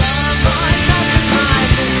 I love my compass, my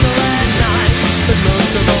pistol and knife, but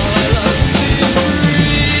most of all I love to be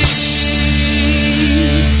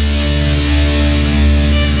free.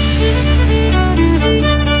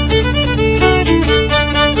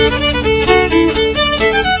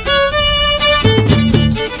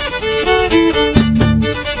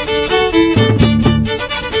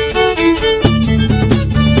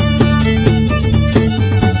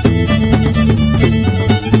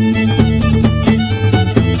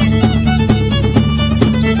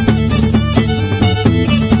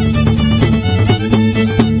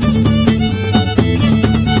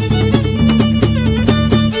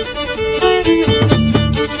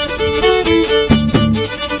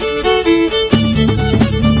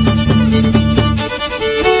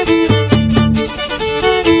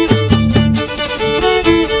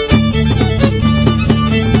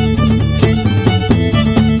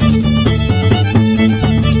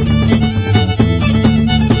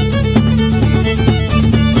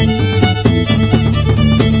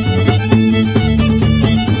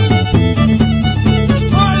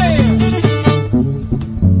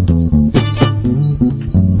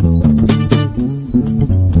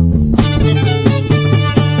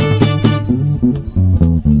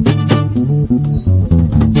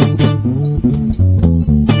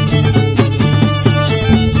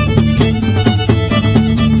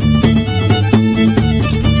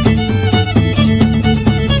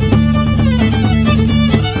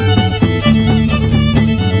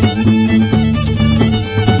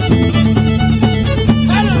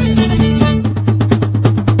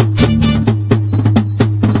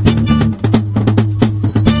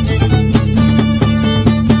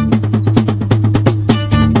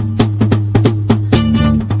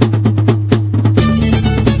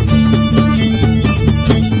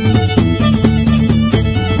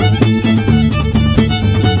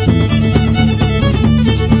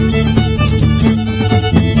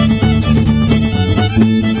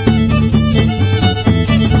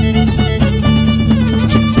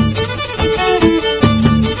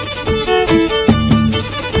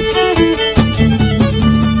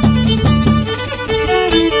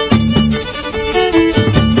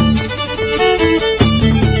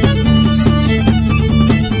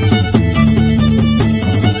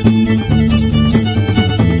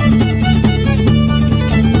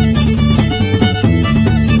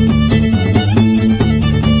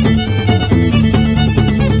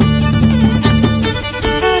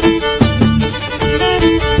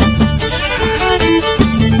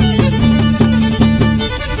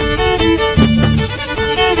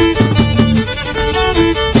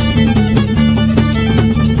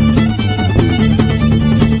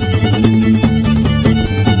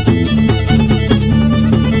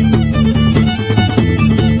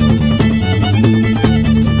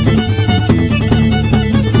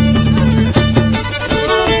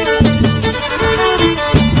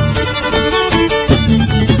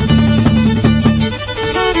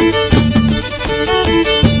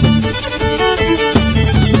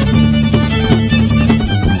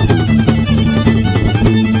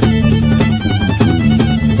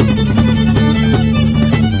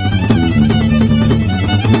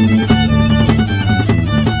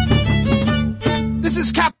 This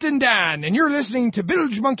is Captain Dan, and you're listening to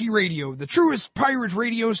Bilge Monkey Radio, the truest pirate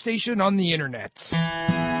radio station on the internet.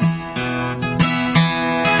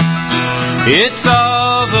 It's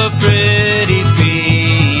of a pretty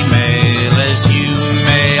female, as you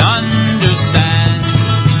may understand.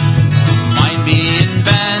 Mine being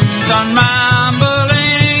bent on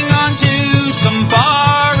rambling onto some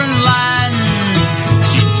foreign land.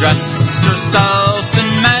 She dressed herself in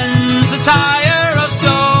men's attire, or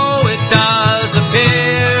so it does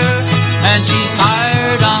appear, and she's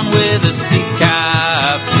hired on with a sea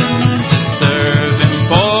captain to serve him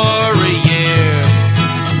for a year.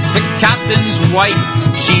 The captain's wife,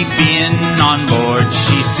 she being on board,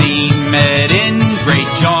 she seemed in great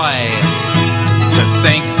joy to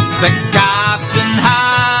think the captain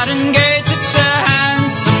had engaged such a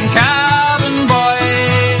handsome cabin boy.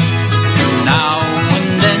 Now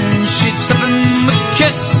and then she'd slip him a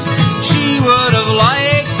kiss, she would have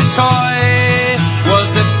liked a toy. Was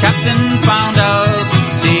the captain found out the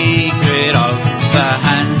secret of the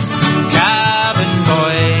handsome cabin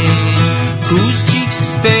boy, whose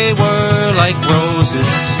cheeks they were like roses,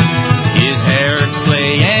 his hair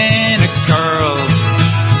playing a curl.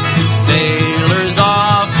 Sailors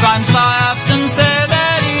oftentimes laughed and said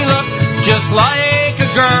that he looked just like a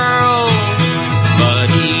girl. But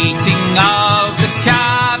eating of the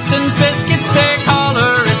captain's biscuits, their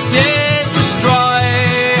color it did destroy,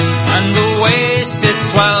 and the waist did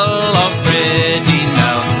swell up pretty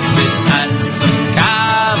now, this handsome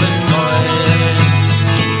cabin boy.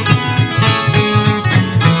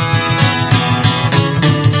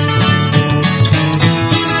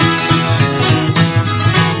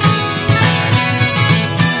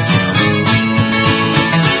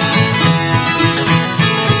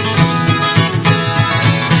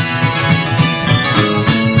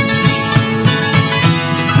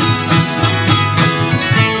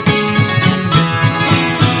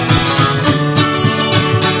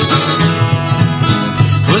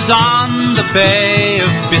 Was on the Bay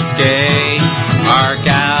of Biscay, our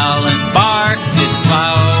gallant bark did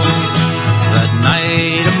plow. That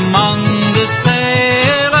night among the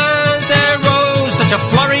sailors there rose such a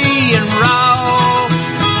flurry and row.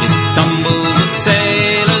 It tumbled the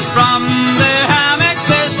sailors from their hammocks,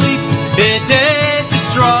 their sleep it did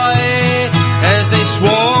destroy, as they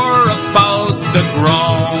swore about the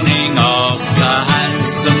groaning of the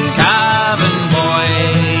handsome cabin boy.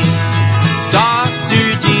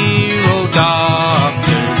 Doctor dear, oh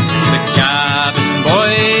doctor, the cabin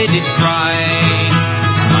boy did cry,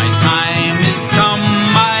 my time is come,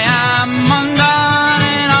 I am undone,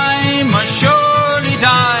 and I must surely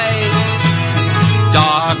die.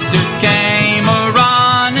 Doctor came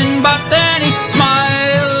a-running, but then he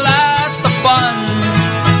smiled at the fun.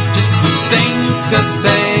 Just think a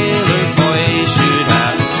sailor boy should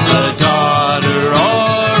have a daughter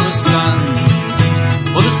or a son.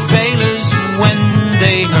 Well, the sailors, when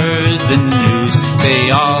they heard the news,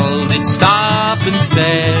 they all did stop and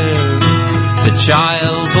stare. The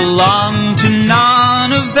child belonged to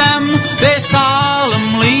none of them, they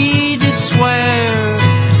solemnly did swear.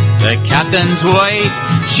 The captain's wife,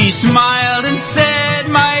 she smiled and said,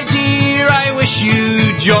 my dear, I wish you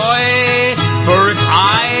joy, for it's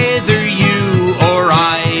either you or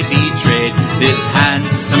I betrayed this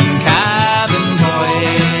handsome cabin boy.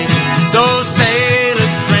 So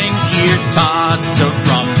sailors, drink your tot of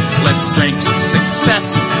rum, let's drink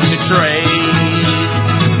success to trade.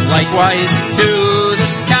 Likewise to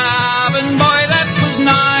this cabin boy that was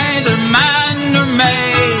neither man nor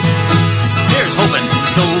maid. Here's hoping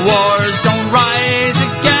the wars don't rise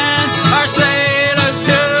again, our sailors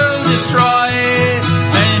to destroy,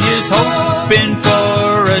 and here's hoping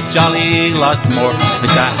for a jolly lot more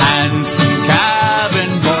with the handsome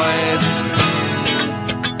cabin boy.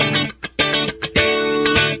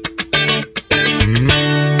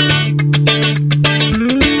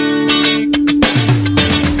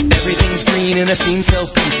 Everything's green and I seem so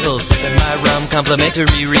peaceful, sipping my rum,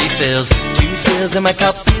 complimentary refills. 2 swills and my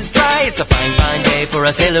cup is dry. It's a fine, fine day for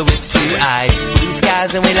a sailor with 2 eyes. Blue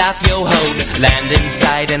skies and we laugh yo-ho, land in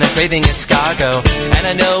sight and I'm craving escargot. And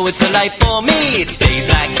I know it's a life for me, it's days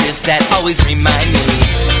like this that always remind me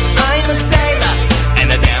I'm a sailor,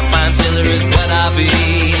 and a damn fine sailor is what I'll be.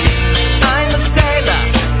 I'm a sailor,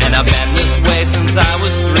 and I've been this way since I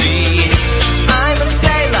was 3. I'm a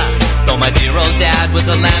sailor, though my dear old dad was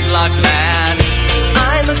a landlocked lad.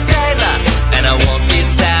 I'm a sailor, and I won't be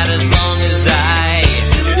sad as long as I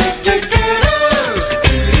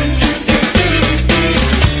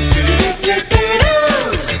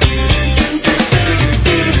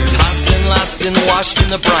tossed and lost and washed and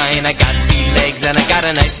the brine. I got sea legs and I got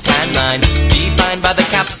a nice tan line, defined by the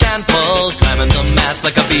capstan pull, climbing the mast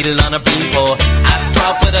like a beetle on a beanpole. I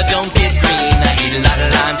sprout but I don't get green. I eat a lot of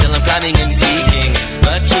lime till I'm climbing and peaking.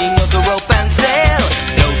 The king of the rope and sail,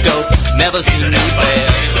 no dope, never seen me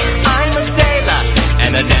fail. I'm a sailor,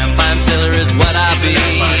 and a damn fine sailor is what I be.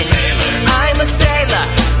 I'm a sailor,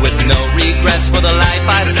 with no regrets for the life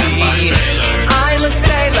I see. I'm a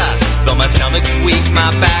sailor, though my stomach's weak,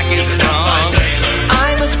 my back is strong.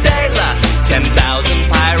 I'm a sailor, 10,000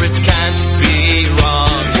 pirates can't be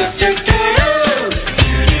wrong.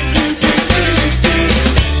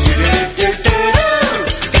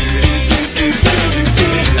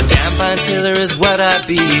 A damn fine sailor is what I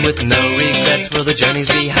be, with no regrets for the journeys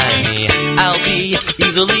behind me. I'll be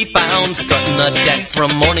easily found, strutting the deck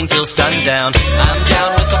from morning till sundown. I'm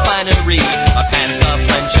down with the finery, my pants are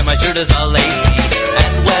French and my shirt is all lacy.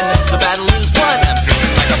 And when the battle is won, I'm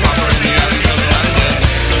dressed like a pauper in the alleys of London.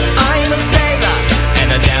 I'm a sailor, and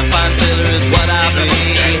a damn fine sailor is what I be.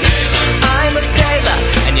 I'm a sailor,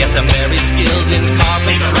 and yes, I'm very skilled in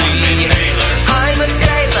carpentry. I'm a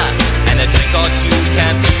sailor, and a drink or two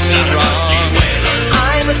can't do me wrong.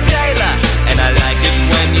 I'm a sailor, and I like it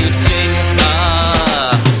when you sing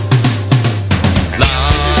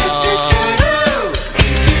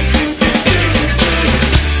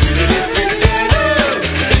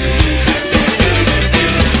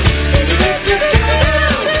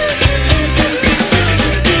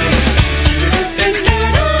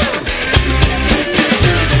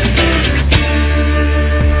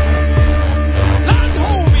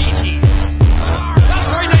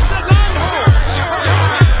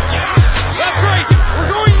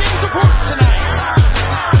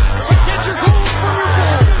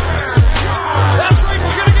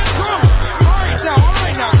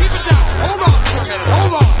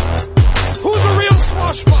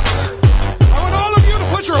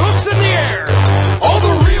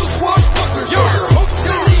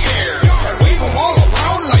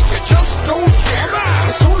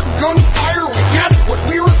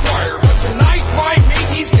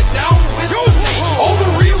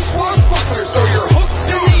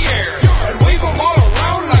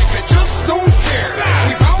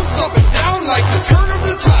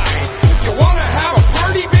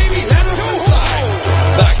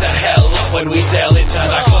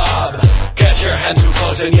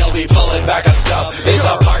and you'll be pulling back a stub. It's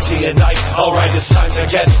a party at night, alright, it's time to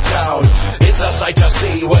get down. It's a sight to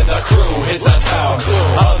see when the crew hits the town.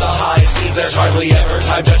 On the high seas, there's hardly ever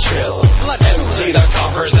time to chill. Empty the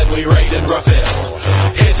coffers, then we raid and refill.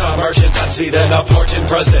 Hit a merchant Dutzy, then a port in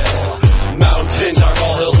Brazil. Mountains are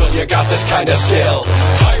molehills when you got this kind of skill.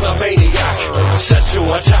 I'm a maniac, set to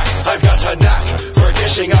attack. I've got a knack for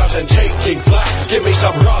dishing out and taking flack. Give me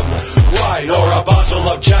some rum, wine, or a bottle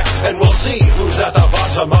of Jack, and we'll see who's at the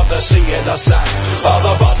bottom of the sea in a sack. All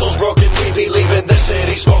the bottles broken, we be leaving the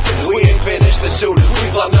city smoking. We ain't finished this soon. We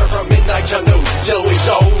blunder from midnight to noon, till we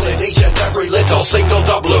soul in each and every little single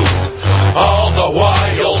doubloon. All the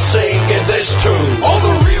while singing this tune. All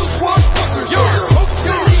the real swashbucklers, throw your hooks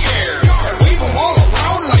in the air and wave them all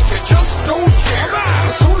around like you just don't care.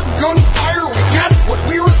 The sword and gunfire, we get what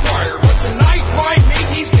we require, but tonight my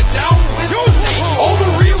mateys get down with me. All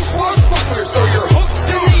the real swashbucklers, throw your hooks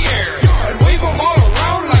in the air and wave them all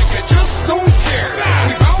around like you just don't care.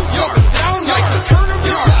 We bounce up and down like the turn of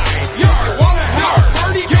the tide. If you wanna have a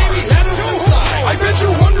party, baby, let us inside. I bet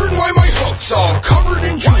you're wondering why my hook's all covered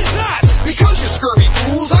in jewels. Why is that? Because you scurvy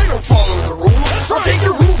fools, I don't follow the rules. I'll take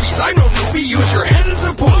your rubies, I'm no newbie, use your head as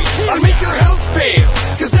a buoy. I'll make your health fail,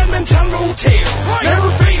 cause that men tell no tales.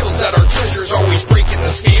 Never fails that our treasure's always breaking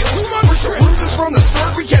the scales. We're so ruthless from the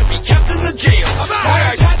start, we can't be kept in the jail. My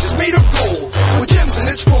eye patch is made of gold, with gems in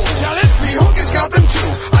its folds. Me hook has got them too,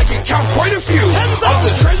 I can count quite a few of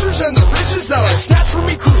the treasures and the riches that I snatched from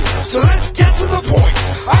me crew. So let's get to the point,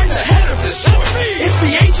 I'm the head of this joint. It's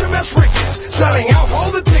the HMS Ricketts, selling out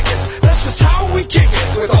all the tickets. That's just how we kick it,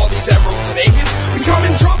 with all these emeralds and ingots. We come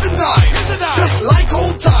in dropping knives, just like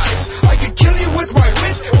old times. I could kill you with my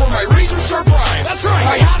wit or my razor sharp rhymes. That's right.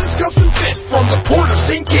 My hat is custom fit from the port of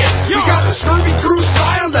St. Kitts. We got the scurvy crew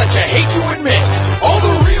style that you hate to admit. All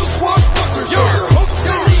the real swashbucklers, throw your hooks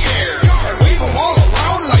in the air and wave them all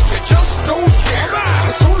around like you just don't care.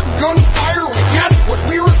 The sword and gunfire, we get what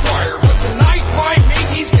we require, but tonight my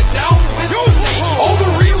mateys get down with me. All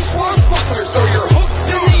the real swashbucklers, throw your hooks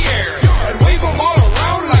in the air and wave them all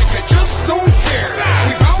around like you just don't care.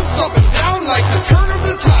 We bounce up and down like the turn of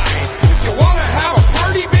the tide. If you wanna have a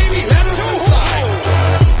party, baby, let us inside.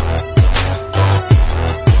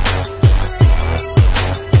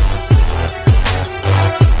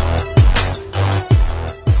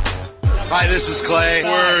 this is Clay.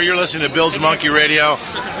 You're listening to Bilge Monkey Radio,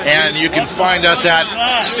 and you can find us at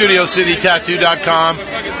StudioCityTattoo.com,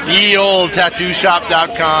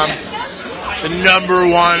 yeoldtattooshop.com, the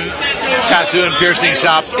 #1 tattoo and piercing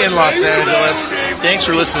shop in Los Angeles. Thanks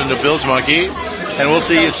for listening to Bilge Monkey, and we'll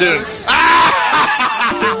see you soon.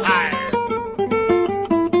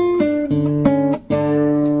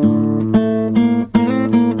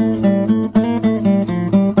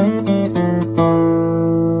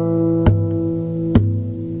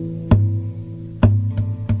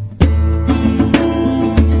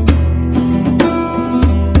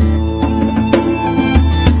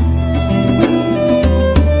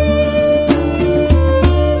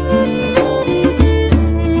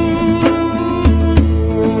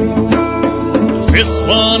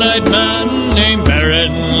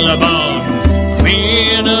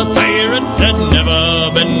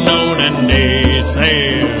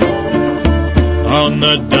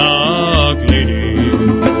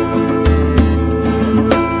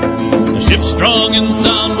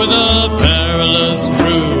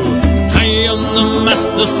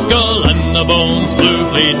 The skull and the bones flew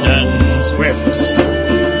fleet and swift.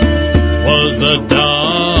 Was the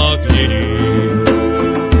Dark Lady,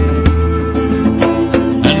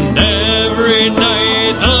 and every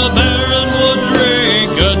night the Baron would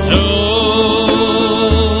drink a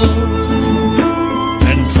toast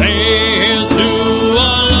and say here's to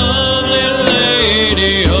our lovely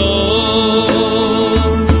lady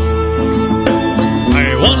host. I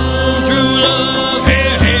want true love,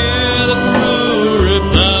 hear the crew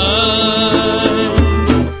reply,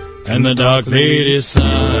 and the Dark Lady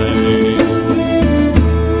sighed.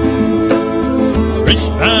 A rich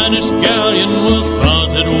Spanish galleon was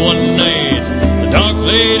spotted one night. The Dark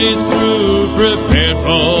Lady's crew prepared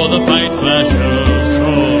for the fight. Clash of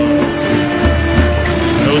swords,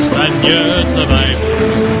 no Spaniard survived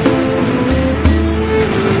it,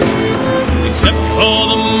 except for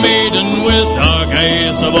the maiden with dark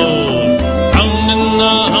eyes of old, found in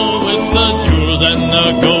the hull with the jewels and the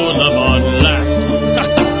gold. Lamont laughed,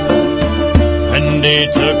 and he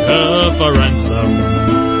took her for ransom.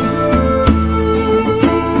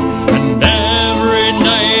 And every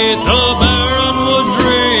night the Baron would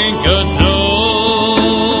drink a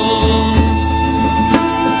toast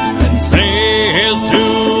and say here's to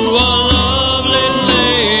our lovely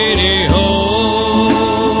lady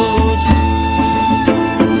host.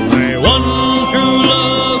 I want true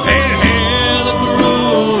love, hear the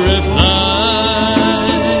crew reply,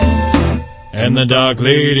 and the Dark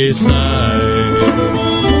Lady sighed.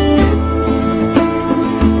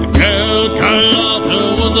 The girl Carlotta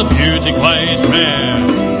was a beauty quite rare.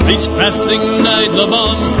 Each passing night Le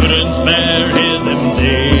Bon couldn't bear his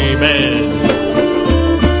empty bed.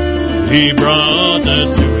 He brought her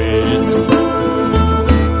to it.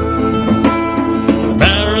 The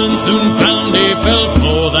Baron soon found he felt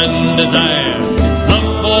more than desire. His love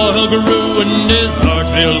for her grew and his heart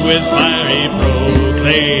filled with fire. He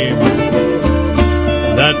proclaimed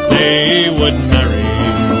that they would marry.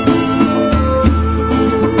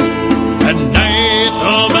 At night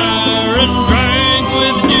the Baron drank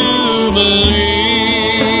with jubilee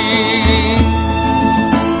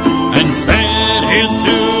and said here's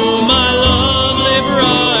to my lovely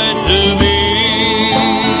bride to be.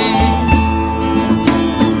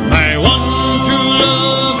 I want true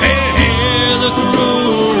love, hear the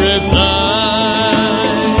crew reply,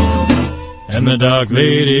 and the Dark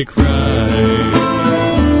Lady cried.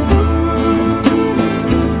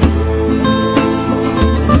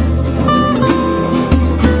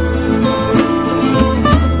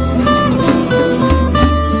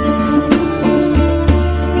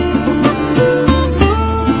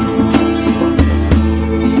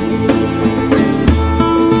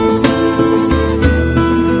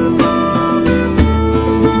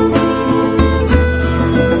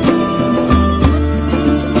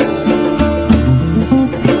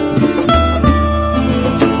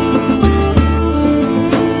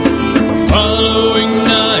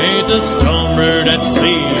 Stormbird at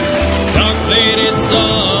sea, Dark Lady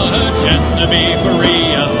saw her chance to be free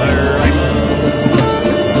of her rival,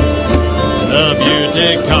 the beauty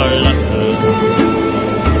Carlotta.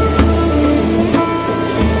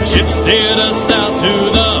 The ship steered us south to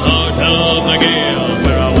the heart of the gale,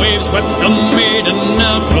 where a wave swept the maiden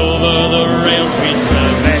out over the rail. Sweet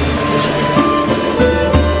revenge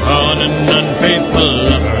on an unfaithful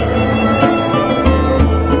lover.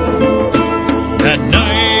 That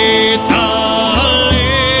night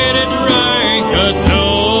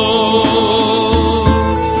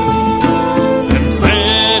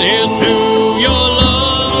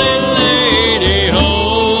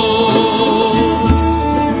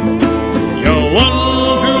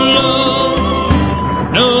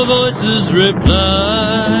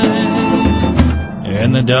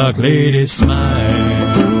and the dark lady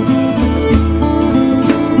smiled.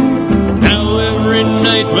 Now every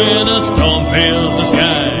night when a storm fills the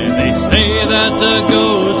sky, they say that a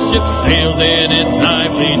ghost ship sails in its high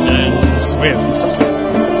fleet, and swift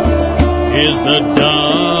is the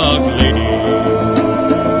dark lady.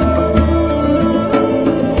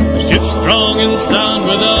 The ship's strong and sound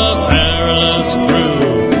with a perilous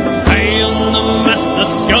crew. High on the mast the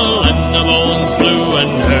skull and the bones flew,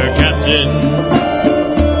 and her captain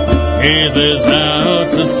gazes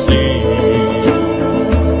out to sea.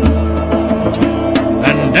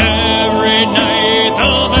 And every night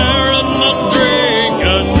the Baron must drink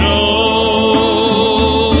a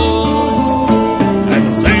toast and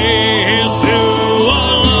say his to a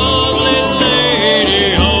lovely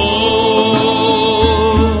lady host.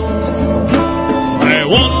 I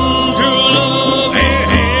want true love,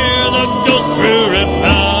 hear the ghost crew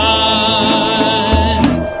replies,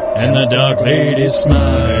 and the dark lady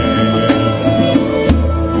smiles.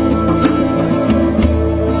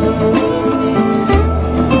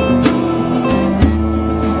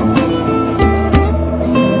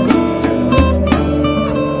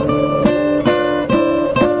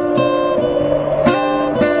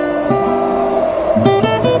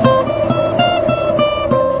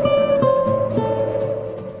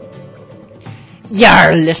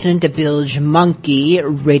 You're listening to Bilge Monkey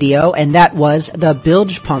Radio, and that was the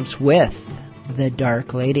Bilge Pumps with The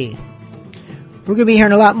Dark Lady. We're going to be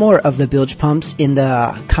hearing a lot more of the Bilge Pumps in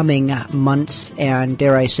the coming months and,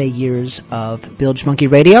 dare I say, years of Bilge Monkey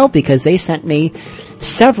Radio, because they sent me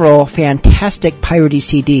several fantastic piratey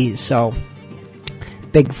CDs, so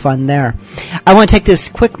big fun there. I want to take this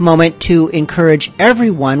quick moment to encourage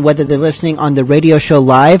everyone, whether they're listening on the radio show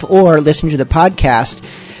live or listening to the podcast,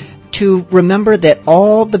 to remember that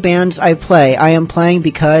all the bands I play, I am playing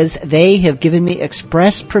because they have given me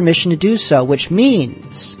express permission to do so, which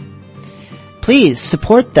means please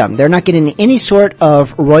support them. They're not getting any sort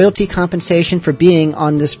of royalty compensation for being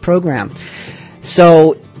on this program.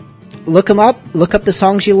 So look them up, look up the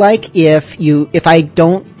songs you like. If I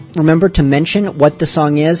don't remember to mention what the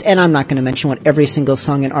song is, and I'm not going to mention what every single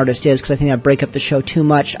song and artist is because I think that'd break up the show too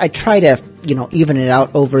much. I try to, even it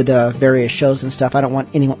out over the various shows and stuff. I don't want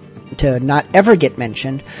anyone to not ever get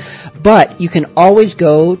mentioned, but you can always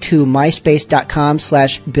go to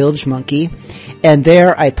myspace.com/bilgemonkey, and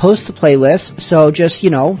there I post the playlist. So just,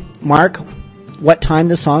 mark what time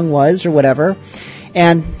the song was or whatever,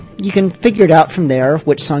 and you can figure it out from there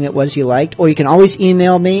which song it was you liked, or you can always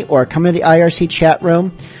email me or come to the IRC chat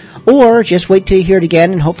room, or just wait till you hear it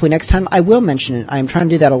again, and hopefully next time I will mention it. I'm trying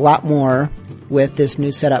to do that a lot more with this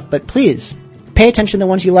new setup, but please pay attention to the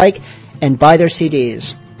ones you like and buy their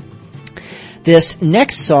CDs. This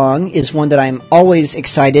next song is one that I'm always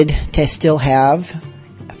excited to still have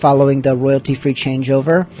following the royalty-free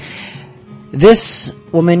changeover. This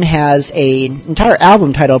woman has an entire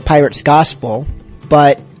album titled Pirate's Gospel,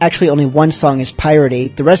 but actually only one song is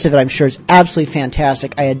piratey. The rest of it I'm sure is absolutely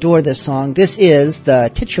fantastic. I adore this song. This is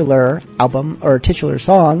the titular album, or titular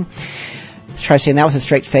song. Let's try saying that with a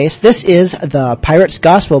straight face. This is the Pirate's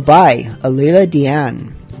Gospel by Alila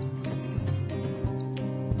Diane.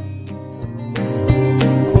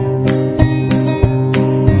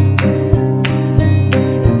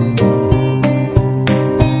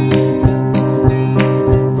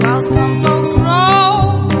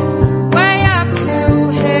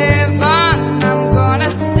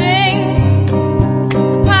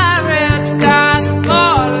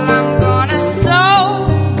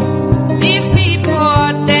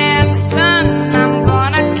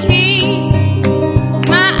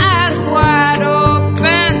 My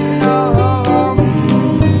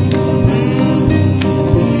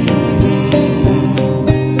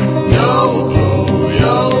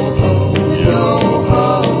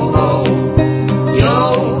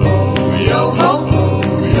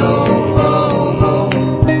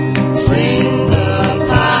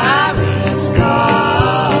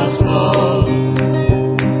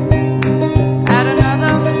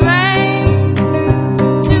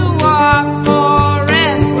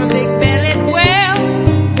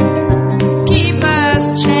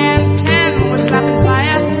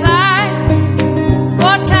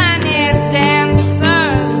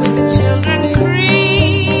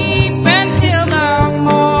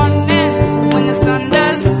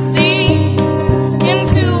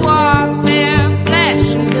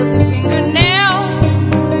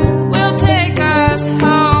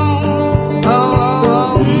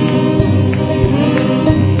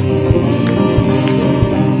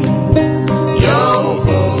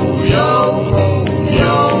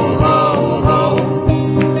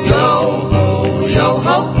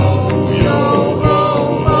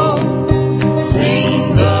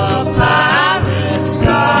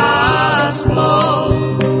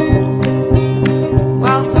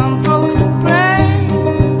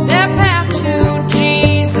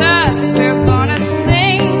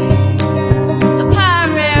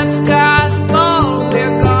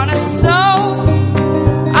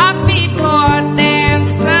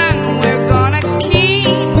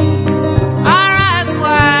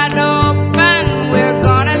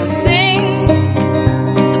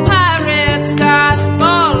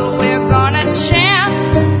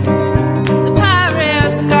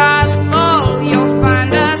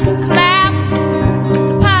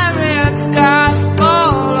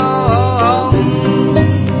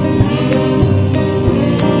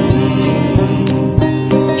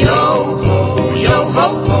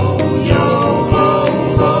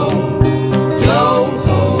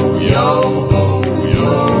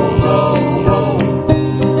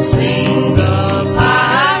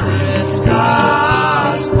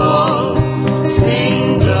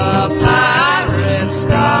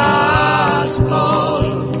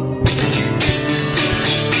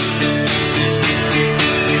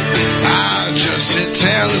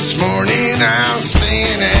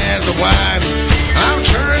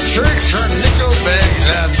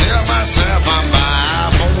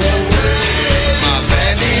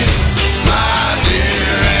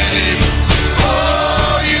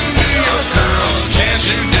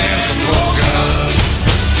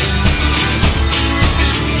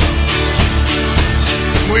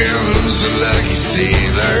lucky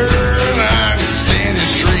sailor, and I'm a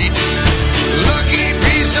standing treat. Lucky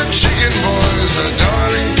piece of chicken, boys, a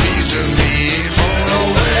darling piece of meat. For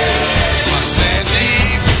away, my Santy,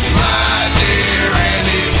 my dear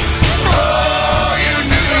Andy. Oh, you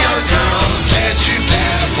New York girls, can't you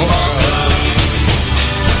dance a polka?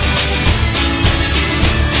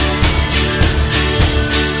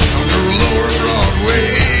 On the lower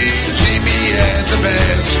Broadway, keep me at the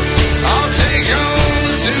best. I'll take on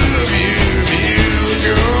the two of you if you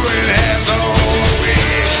go and have all the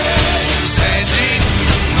way. Santy,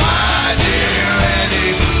 my dear Andy.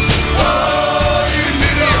 Oh, you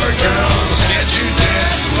New York girls, can't you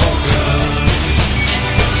dance the polka?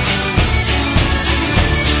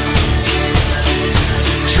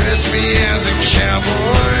 Dress me as a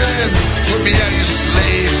cowboy and put me on your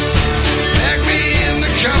slave. Pack me in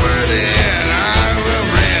the cupboard and I will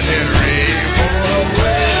brand and rave for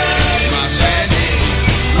away. My Sandy,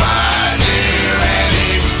 my dear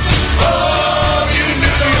Andy. Oh, you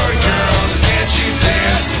New York girls, can't you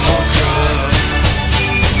dance the polka?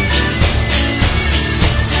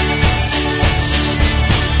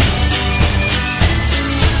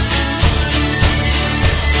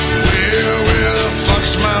 Well, where the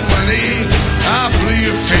fuck's my money? I blew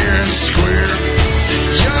you fair and square.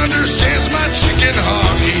 You understands my chicken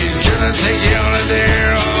hawk. He's gonna take you on a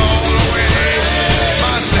dare all the way.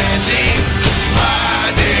 My Sandy,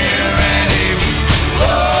 my dear Andy.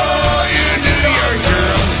 Oh, you New York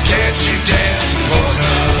girls, can't you dance the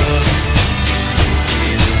polka?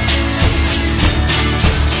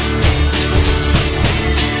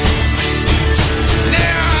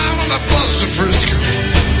 Now I'm on the bus to Frisco.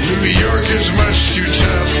 New York is much too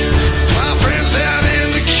tough. My friends down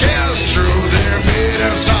in the Castro, they're made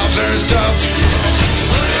of softer stuff.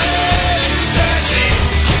 Sandy,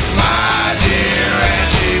 my dear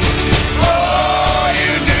Auntie. Oh,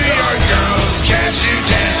 you New York girls, can't you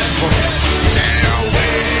dance the polka? Now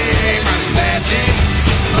away, my Sandy,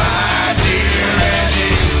 my dear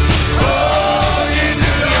Auntie. Oh, you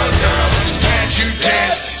New York girls, can't you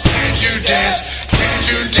dance? Can't you dance? Can't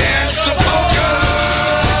you dance the polka?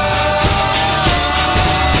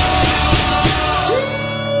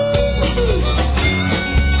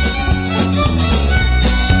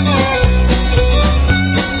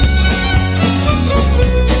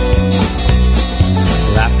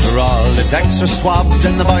 After all, the decks are swabbed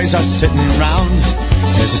and the boys are sitting round.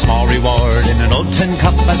 There's a small reward in an old tin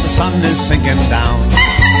cup as the sun is sinking down.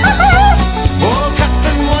 Oh,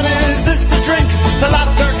 Captain, what is this to drink? The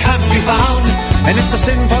laughter can't be found. And it's a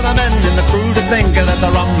sin for the men in the crew to think that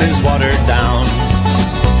the rum is watered down.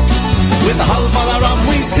 With a hull full of rum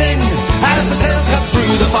we sing as the sails cut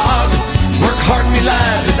through the fog. Work hard, me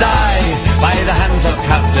lads, or die by the hands of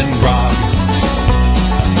Captain Grog.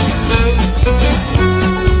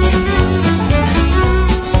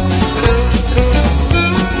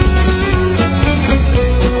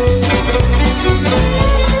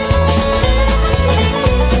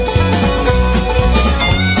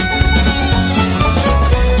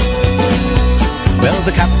 Well,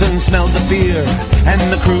 the captain smelled the beer, and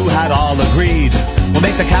the crew had all agreed. We'll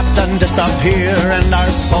make the captain disappear, and our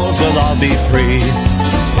souls will all be free.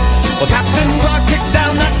 Well, Captain Grog kicked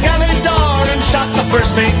down that galley door and shot the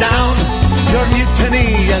first mate down. Your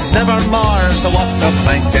mutiny is never more, so what the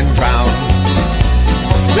plank and drown.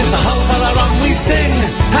 With the hull full of rum we sing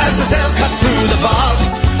as the sails cut through the fog.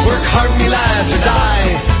 Work hard, me lads, or die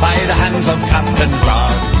by the hands of Captain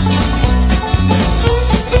Grog.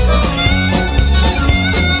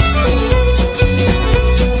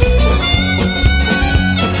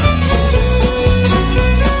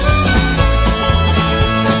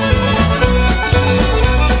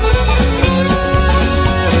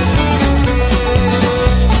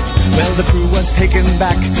 The crew was taken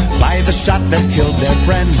back by the shot that killed their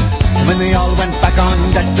friend. When they all went back on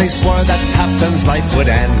deck, they swore that Captain's life would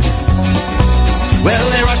end. Well,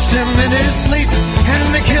 they rushed him in his sleep, and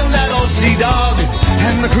they killed that old sea dog.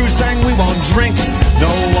 And the crew sang, we won't drink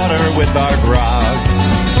no water with our grog.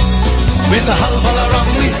 With the hull full of rum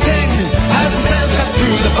we sing as the sails cut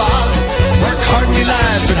through the fog. Work hard, me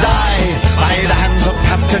lads, or die by the hands of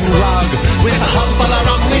Captain Grog. With the hull full of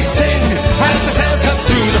rum we sing as the sails cut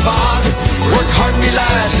through the fog. Work hard, me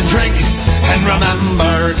lads, and drink, and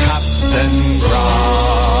remember Captain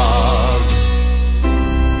Grog.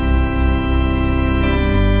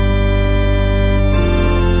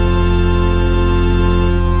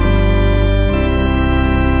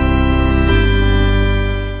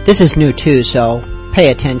 This is new too, so pay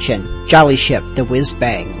attention. Jolly Ship, the Whiz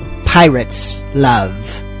Bang. Pirates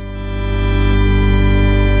Love.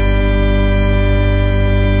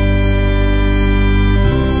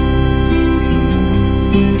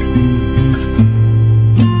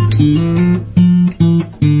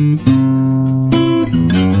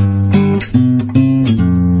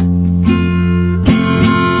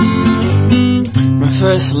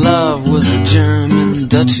 first love was a German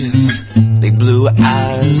duchess, big blue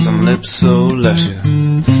eyes and lips so luscious.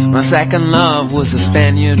 My second love was a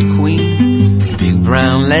Spaniard queen, big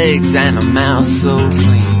brown legs and a mouth so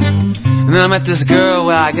clean. And then I met this girl,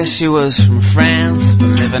 well, I guess she was from France,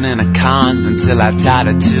 been living in a con until I taught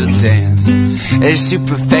her to dance. She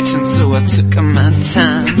perfection, so I took my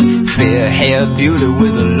time. Fair hair beauty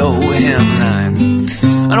with a low hemline.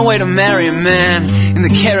 On her way to marry a man in the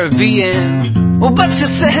Caribbean. Well, but she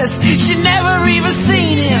says she never even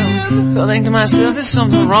seen him. So I think to myself, there's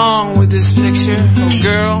something wrong with this picture. Oh,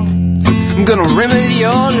 girl, I'm gonna remedy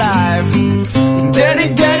your life.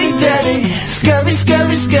 Dirty, dirty, dirty, scurvy,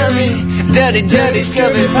 scurvy, scurvy. Dirty, dirty,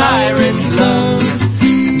 scurvy, pirates love.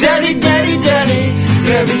 Dirty, dirty, dirty,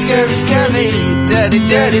 scurvy, scurvy, scurvy. Dirty,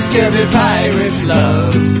 dirty, scurvy, pirates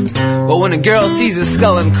love. But when a girl sees a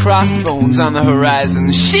skull and crossbones on the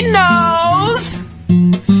horizon, she knows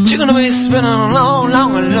she's gonna be spending a long,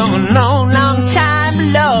 long, long, long, long time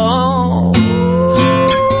alone.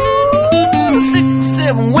 6 or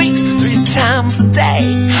 7 weeks, 3 times a day.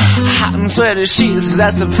 Hot and sweaty sheets,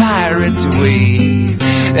 that's a pirate's way.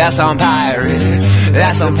 That's on pirates,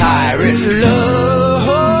 that's on pirates love.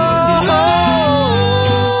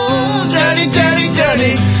 Dirty, dirty,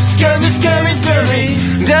 dirty, scurvy, scurvy, scurvy.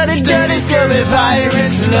 Dirty, dirty, scurvy,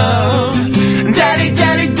 pirates love. Dirty,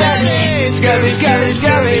 dirty, dirty, scurvy, scurvy,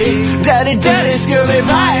 scurvy. Dirty, dirty, scurvy,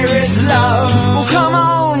 pirates love. Well, come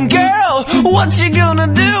on, girl, what you gonna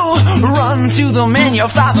do? Run to the man your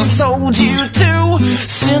father sold you to.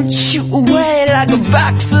 Sent you away like a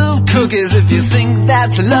box of cookies. If you think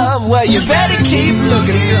that's love, well, you better keep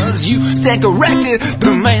looking, cause you stand corrected,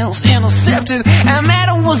 the mail's intercepted. And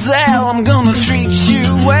mademoiselle, I'm gonna treat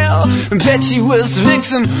you well. Impetuous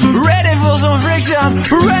vixen, ready for some friction.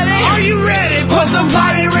 Ready? Are you ready for some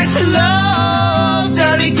pirates love?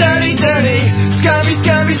 Dirty, dirty, dirty, scurvy,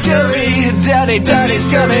 scurvy, scurvy. Dirty, dirty,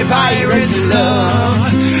 scurvy, pirates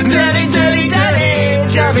love. Dirty, dirty, dirty,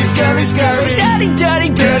 scurvy, scurvy, scurvy. Dirty, dirty,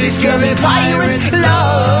 dirty, scurvy, pirates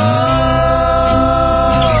love.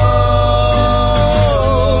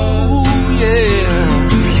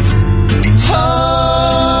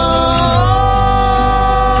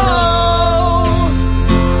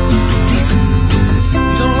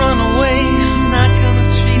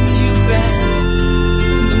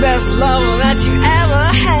 Love that you ever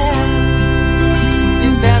had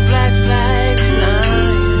in that black flag flying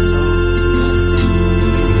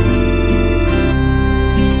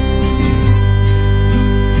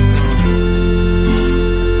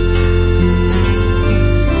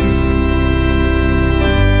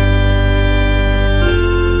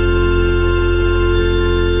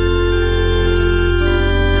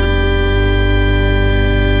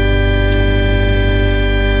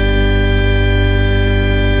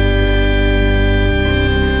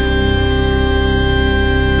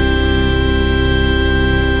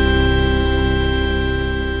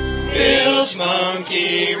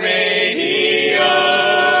Monkey Radio.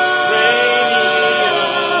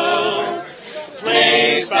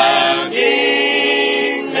 Plays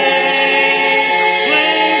bounding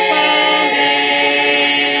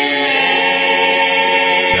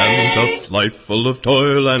Damn tough life full of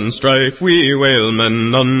toil and strife we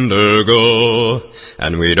whalemen undergo.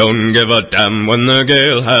 And we don't give a damn when the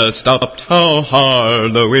gale has stopped, how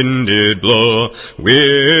hard the wind did blow.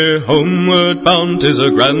 We're homeward bound, 'tis a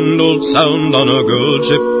grand old sound on a good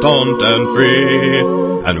ship, taunt and free.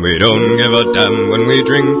 And we don't give a damn when we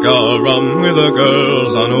drink our rum with the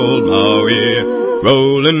girls on old Maui.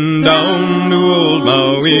 Rolling down to old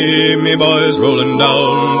Maui, me boys, rolling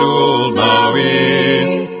down to old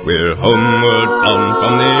Maui. We're homeward bound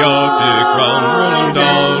from the Arctic round, rolling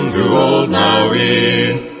down to old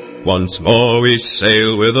Maui. Once more we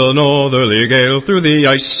sail with a northerly gale through the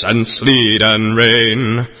ice and sleet and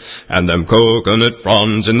rain. And them coconut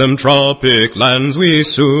fronds in them tropic lands we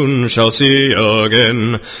soon shall see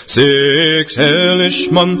again. 6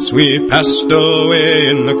 hellish months we've passed away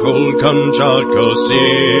in the cold Kamchatka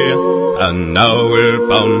Sea. And now we're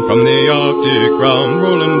bound from the Arctic round,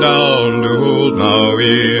 rolling down to old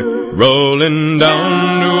Maui. Rolling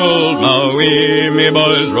down to old Maui, me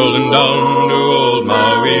boys, rolling down to old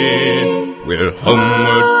Maui. We're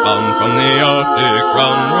homeward bound from the Arctic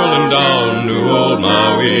round, rolling down to old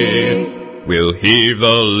Maui. We'll heave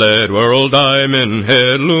the lead where old Diamond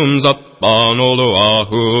Head looms up on old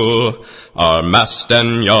Oahu. Our mast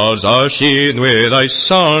and yards are sheathed with ice,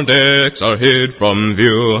 our decks are hid from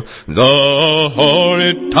view. The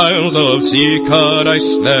horrid tiles of sea-cut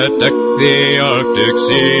ice that deck the Arctic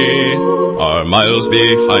Sea are miles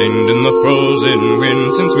behind in the frozen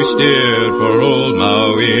wind since we steered for old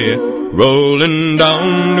Maui. Rolling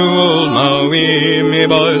down to old Maui, me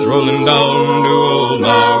boys, rolling down to old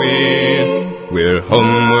Maui. We're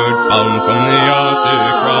homeward bound from the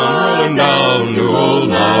Arctic round, rolling down to old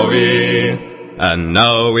Maui. And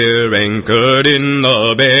now we're anchored in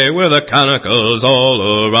the bay with the cannicles all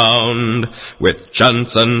around. With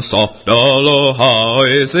chants and soft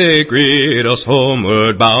aloha-ois they greet us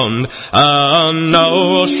homeward bound. And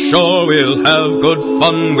now ashore we'll have good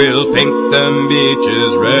fun, we'll paint them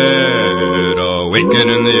beaches red. Awaken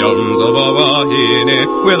in the arms of a wahine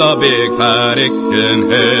with a big fat aching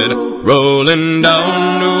head. Rolling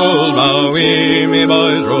down to old Maui, me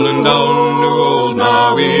boys, rolling down to old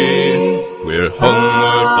Maui. We're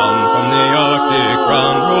homeward bound from the Arctic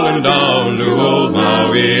round, rolling down to old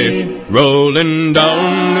Maui. Rolling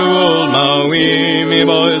down to old Maui, me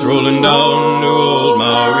boys, rolling down to old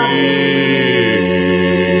Maui.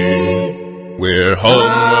 We're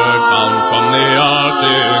homeward bound from the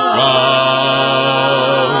Arctic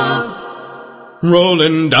round,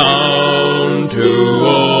 rolling down to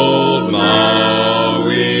old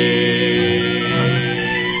Maui.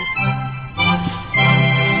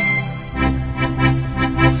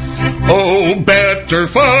 Oh, better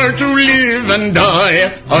far to live and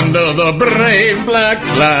die under the brave black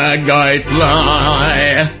flag I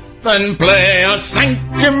fly than play a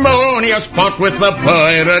sanctimonious pot with a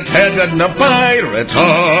pirate head and a pirate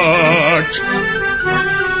heart.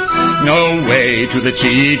 Away to the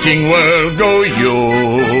cheating world go you,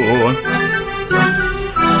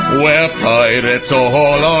 where pirates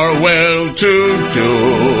all are well to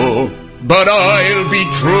do. But I'll be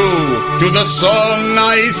true to the song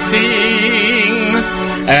I sing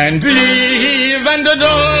and live and die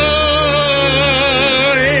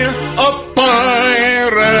a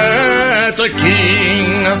pirate, a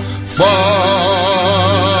king, for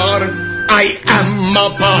I am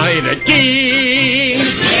a pirate king.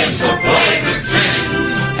 Yes, a pirate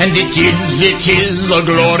king. And it is a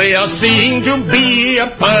glorious thing to be a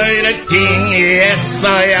pirate king. Yes,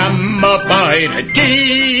 I am a pirate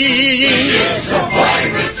king. Yes, a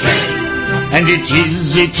pirate king. And it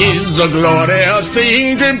is a glorious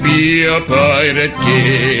thing to be a pirate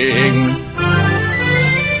king.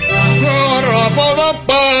 Hurrah for the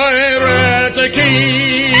pirate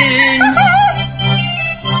king.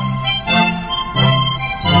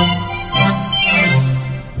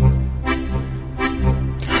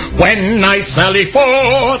 When I sally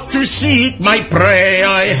forth to seek my prey,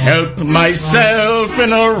 I help myself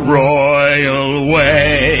in a royal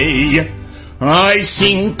way. I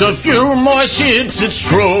sink a few more ships, it's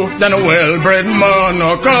true, than a well-bred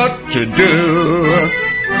monarch ought to do.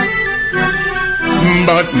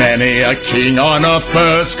 But many a king on a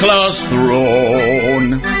first-class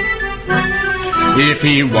throne, if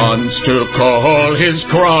he wants to call his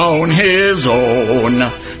crown his own,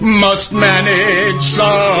 must manage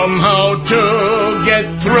somehow to get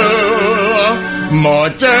through more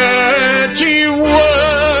dirty work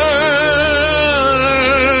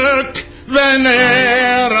than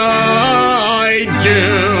e'er I do.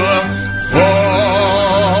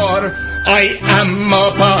 For I am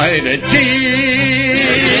a pirate king.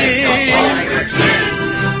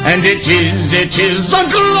 And it is a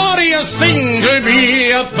glorious thing to be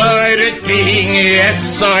a pirate king.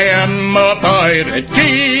 Yes, I am a pirate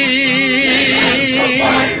king. Yes, a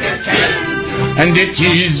pirate king. And it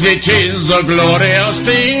is a glorious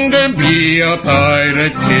thing to be a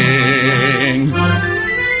pirate king.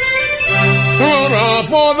 Hurrah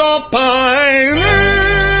for the pirate!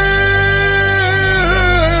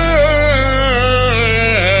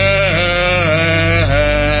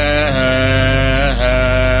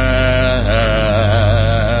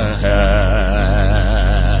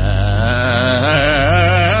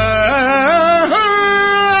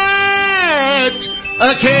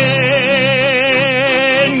 A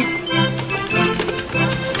king.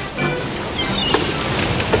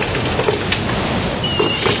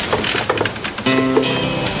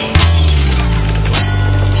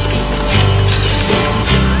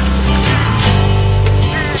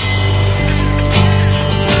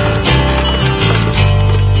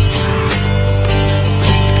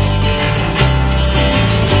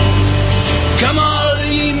 Come all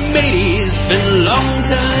ye mateys, been a long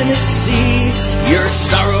time at sea. Your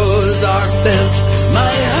sorrows are felt,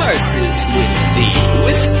 my heart is with thee.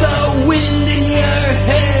 With the wind in your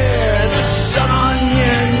hair, the sun on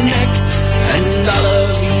your neck, and all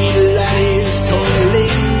of ye laddies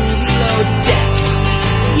toiling below deck.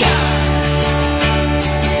 Yeah.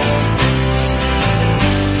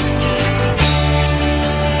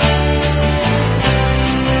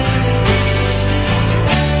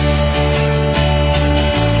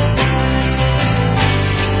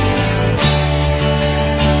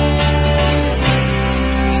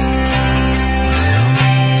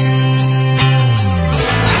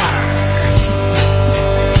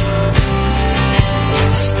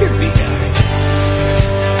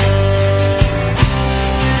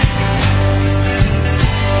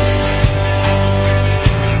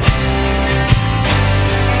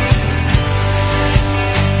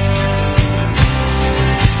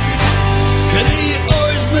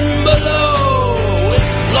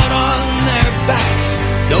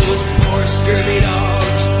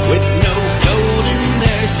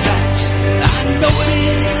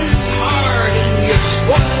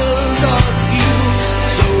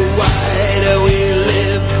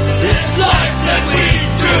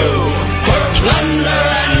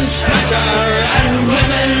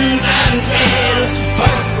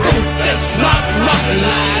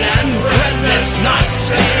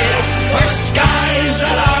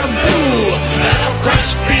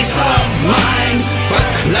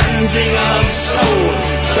 cleansing of soul,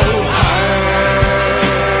 so hard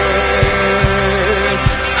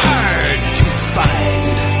to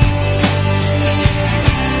find.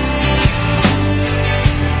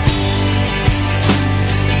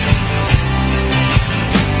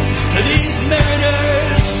 To these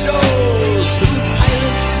mariners' souls who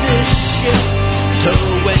pilot this ship, to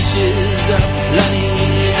wenches of plenty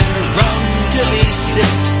and rum to be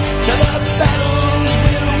sipped, to the battles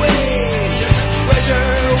we'll wage and the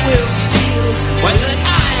treasure we'll steal, with an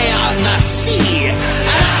eye on the sea and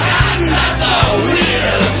a hand at the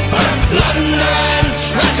wheel, for plunder and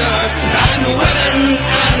treasure and women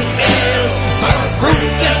and ale, for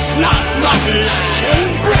fruit that's not rotten and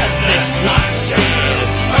bread that's not stale,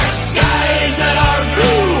 for skies that are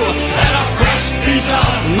blue and a fresh peace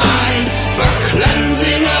of mind, for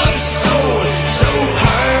cleansing of soul, so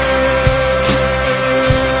hard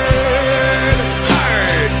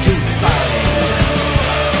to find.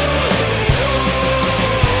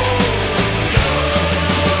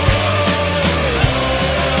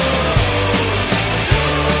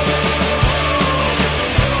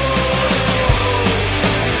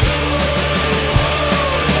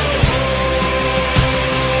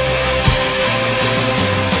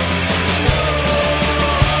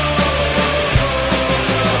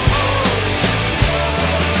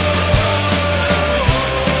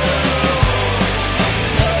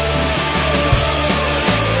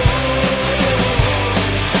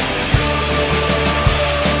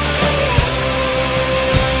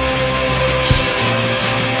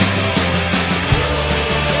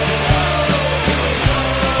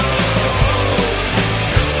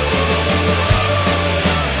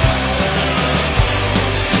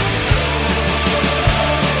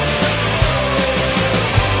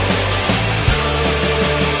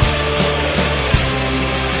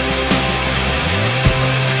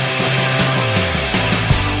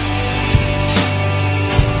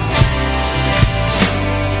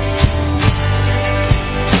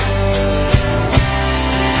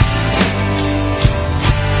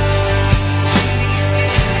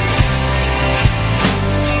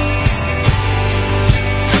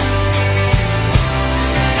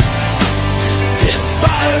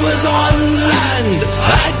 Was on land,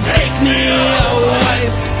 I'd take me a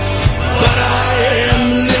wife, but I am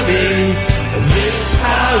living this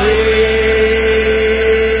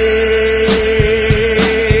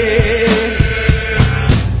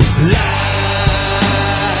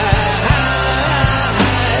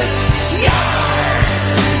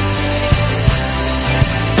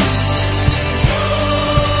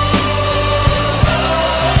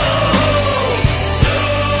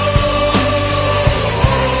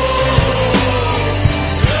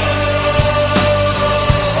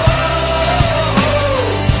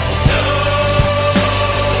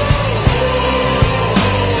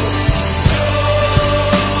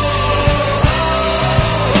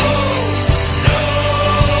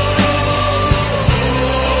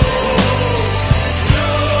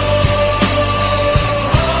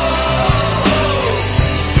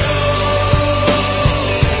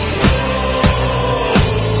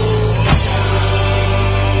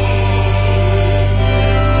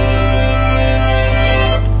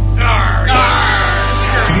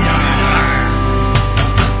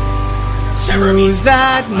Who's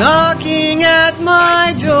that knocking at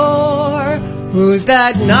my door? Who's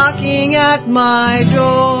that knocking at my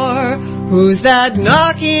door? Who's that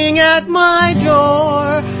knocking at my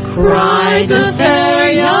door? Cried the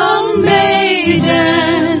fair young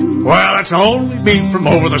maiden. Well, it's only me from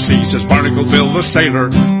over the sea, says Barnacle Bill the sailor.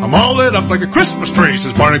 I'm all lit up like a Christmas tree,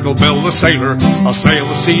 says Barnacle Bill the sailor. I'll sail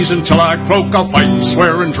the seas until I croak, I'll fight and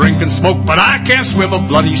swear and drink and smoke, but I can't swim a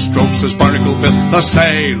bloody stroke, says Barnacle Bill the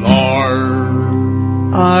sailor.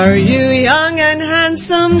 Are you young and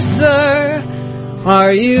handsome, sir?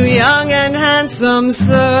 Are you young and handsome,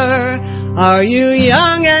 sir? Are you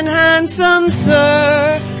young and handsome,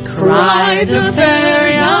 sir? Cried the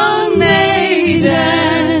fair young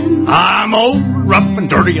maiden. I'm old, rough and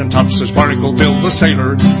dirty and tough, says Barnacle Bill the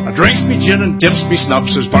sailor. I drinks me gin and dips me snuff,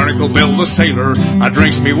 says Barnacle Bill the sailor. I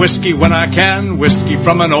drinks me whiskey when I can, whiskey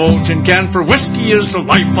from an old tin can, for whiskey is the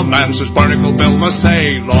life of man, says Barnacle Bill the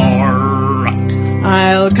sailor.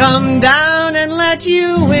 I'll come down and let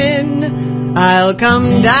you in. I'll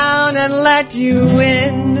come down and let you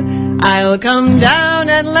in. I'll come down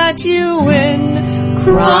and let you in.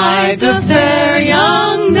 Cried the fair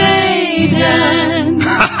young maiden.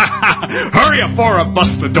 Hurry up or I'll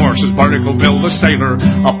bust the door, says Barnacle Bill the sailor.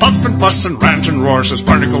 I'll puff and fuss and rant and roar, says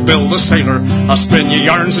Barnacle Bill the sailor. I'll spin you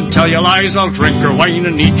yarns and tell you lies. I'll drink your wine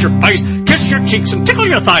and eat your pies, kiss your cheeks and tickle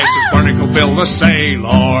your thighs, says Barnacle Bill the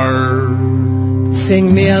sailor. Sing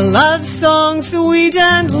me a love song sweet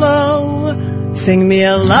and low. Sing me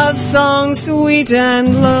a love song sweet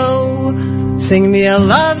and low. Sing me a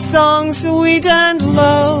love song sweet and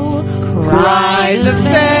low. Cried the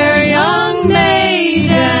fair young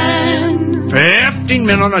maiden. 15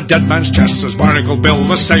 men on a dead man's chest, says Barnacle Bill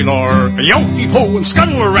the sailor. A yo-he-ho and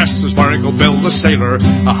scuttle arrest, says Barnacle Bill the sailor.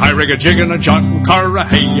 A high rig, a jig, and a jaunting car, a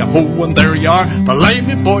hey-a-ho, and there you are. Belay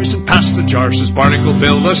me, boys, and pass the jar, says Barnacle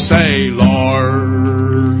Bill the sailor.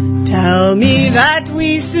 Tell me that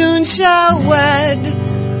we soon shall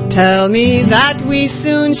wed. Tell me that we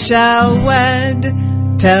soon shall wed.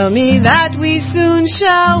 Tell me that we soon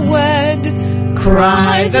shall wed.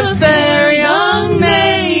 Cried the fair young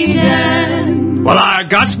maiden. Well, I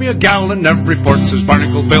got me a gal in every port, says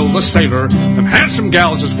Barnacle Bill the sailor. Them handsome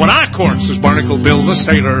gals is what I court, says Barnacle Bill the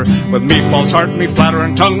sailor. With me false heart and me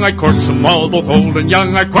flattering tongue, I courts them all, both old and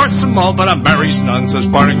young. I courts them all, but I marries none, says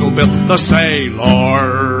Barnacle Bill the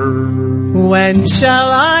sailor. When shall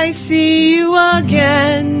I see you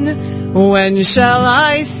again? When shall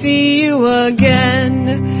I see you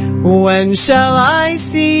again? When shall I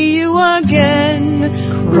see you again?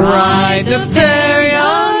 Cried the fair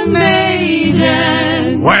young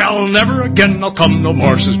maiden. Well, never again I'll come no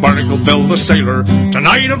more, says Barnacle Bill the sailor.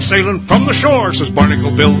 Tonight I'm sailing from the shore, says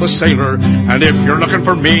Barnacle Bill the sailor. And if you're looking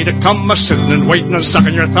for me to come a-sitting and waiting and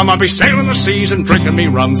sucking your thumb, I'll be sailing the seas and drinking me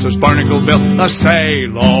rum, says Barnacle Bill the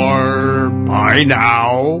sailor. Bye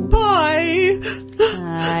now. Bye.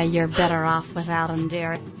 You're better off without him,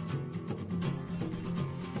 dear.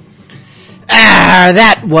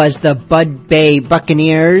 That was the Bud Bay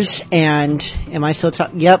Buccaneers, and am I still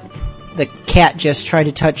talking? Yep, the cat just tried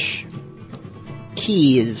to touch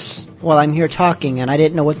keys while I'm here talking, and I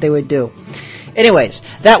didn't know what they would do. Anyways,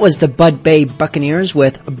 that was the Bud Bay Buccaneers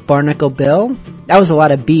with Barnacle Bill. That was a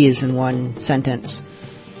lot of B's in one sentence.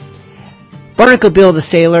 Barnacle Bill the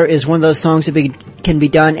Sailor is one of those songs that can be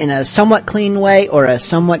done in a somewhat clean way or a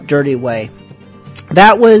somewhat dirty way.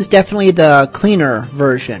 That was definitely the cleaner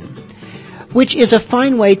version, which is a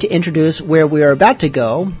fine way to introduce where we are about to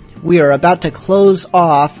go. We are about to close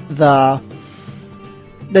off the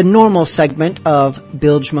normal segment of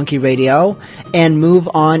Bilge Monkey Radio and move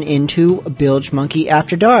on into Bilge Monkey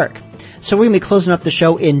After Dark. So we're going to be closing up the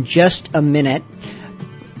show in just a minute.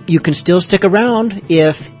 You can still stick around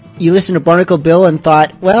if you listened to Barnacle Bill and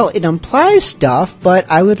thought, well, it implies stuff, but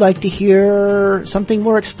I would like to hear something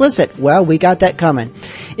more explicit. Well, we got that coming.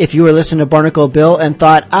 If you were listening to Barnacle Bill and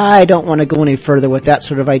thought, I don't want to go any further with that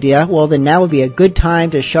sort of idea, well, then now would be a good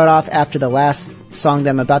time to shut off after the last song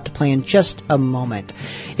that I'm about to play in just a moment.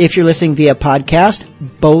 If you're listening via podcast,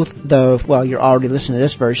 you're already listening to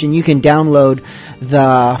this version, you can download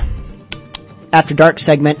the After Dark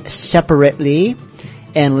segment separately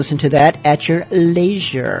and listen to that at your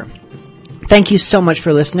leisure. Thank you so much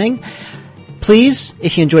for listening. Please,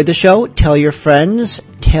 if you enjoyed the show, tell your friends,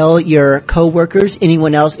 tell your co-workers,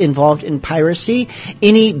 anyone else involved in piracy,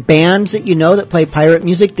 any bands that you know that play pirate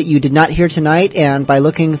music that you did not hear tonight, and by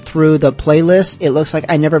looking through the playlist, it looks like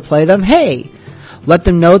I never play them. Hey, let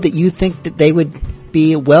them know that you think that they would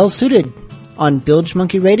be well suited on Bilge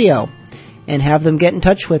Monkey Radio, and have them get in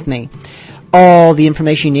touch with me. All the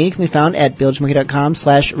information you need can be found at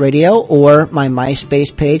bilgemonkey.com/radio or my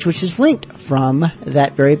MySpace page, which is linked from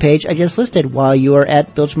that very page I just listed. While you are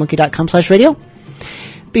at bilgemonkey.com/radio,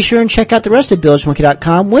 be sure and check out the rest of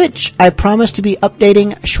bilgemonkey.com, which I promise to be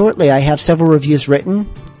updating shortly. I have several reviews written,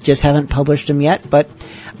 just haven't published them yet, but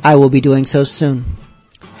I will be doing so soon.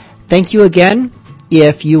 Thank you again.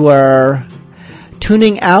 If you are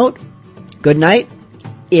tuning out, good night.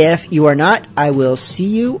 If you are not, I will see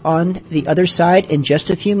you on the other side in just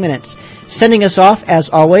a few minutes. Sending us off, as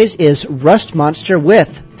always, is Rust Monster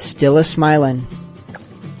with Still a Smilin'.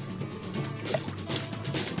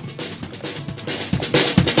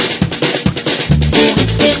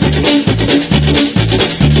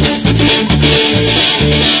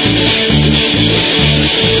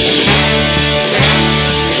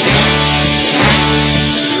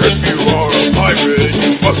 If you are a pirate,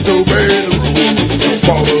 you must obey the rules. Don't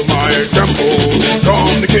follow my example, cause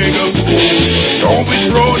I'm the king of fools. Don't be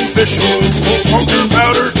throwing fish hooks, don't smoke your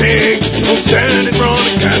powder kegs. Don't stand in front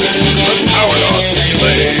of cannons, that's how I lost the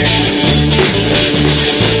leg.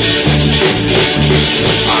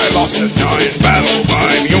 I lost a 9 battle by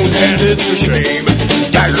my own hand, it's a shame.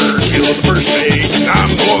 Dagger killed the first mate, and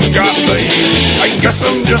I'm the one got blamed. I guess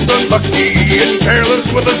I'm just unlucky and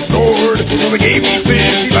careless with a sword, so they gave me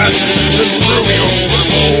 50 lashes and threw me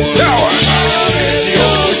overboard. Now I'm out in the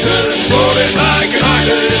ocean, floating like an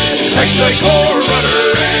island. Technicolor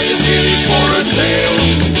rudder and the skillies for a sail.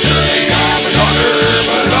 Surely I'm a gunner,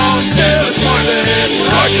 but I'm still smiling.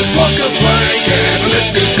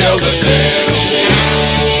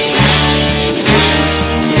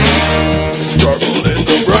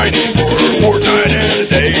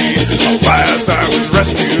 Yes, I was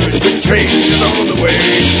rescued, big changes on the way.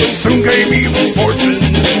 But soon came evil fortunes,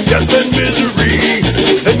 death and misery.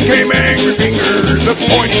 Then came angry fingers,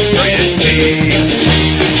 pointing straight at me.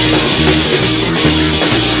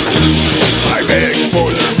 I begged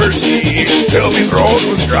for their mercy, till me throat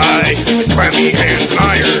was dry. Clammy hands and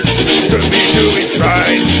irons stood me till we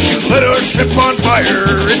tried. You lit our ship on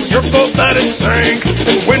fire, it's your fault that it sank.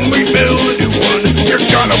 And when we build a new one, you're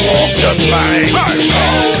gonna walk the plank. I'm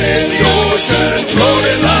out in the ocean,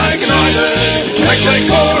 floating like an island. Act like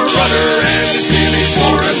for a rudder and the skimmies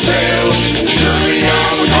for a sail. Surely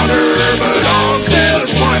I'm a gunner, but I'm still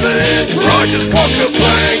smiling. For I just walk the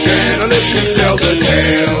plank and I live to tell the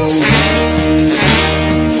tale.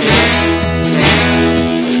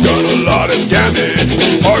 Done a lot of damage,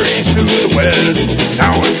 parties to the west.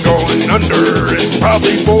 Now I'm going under, it's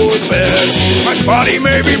probably for the best. My body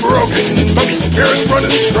may be broken, but my spirit's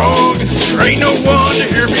running strong. There ain't no one to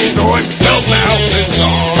hear me, so I'm belting out this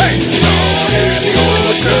song. Hey! Out in the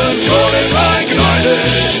ocean, floating like an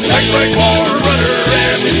island. Act like for a rudder,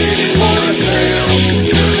 and my skimmies for a sail.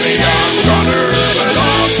 Surely I'm a gunner, but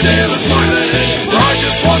I'm still smiling. For I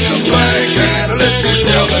just walk the plank, and I live to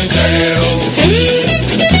tell the tale.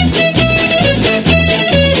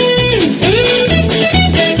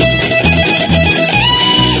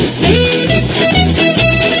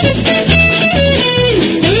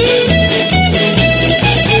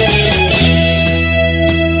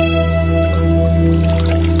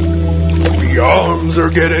 Arms are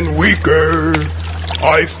getting weaker.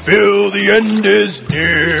 I feel the end is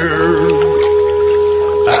near.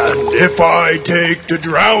 And if I take to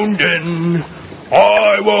drowning,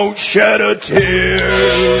 I won't shed a tear.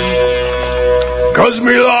 'Cause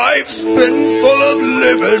me life's been full of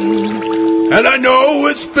living, and I know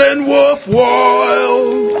it's been worthwhile.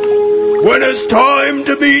 When it's time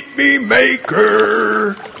to meet me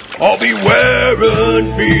maker, I'll be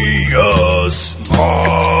wearing me a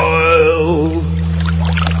smile.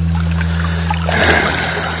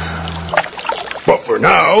 But for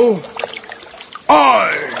now,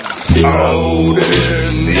 I'm out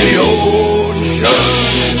in the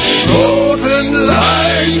ocean, floating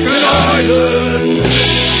like an island.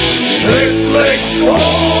 Lick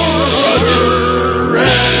for rudder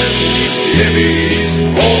and these skimmies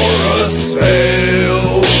for a sail.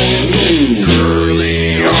 Surely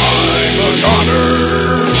I'm a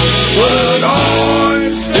gunner, but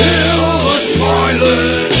I'm still a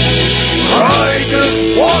smiling. I just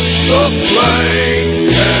walk the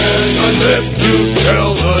plank and I live to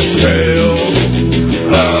tell the tale.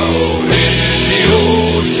 Out in the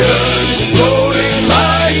ocean, floating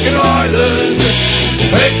like an island.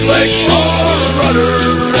 Peg leg for a rudder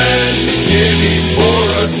and the skimmies for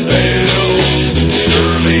a sail.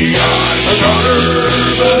 Surely I'm a gunner,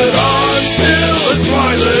 but I'm still a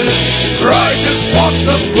smiling. For I just walk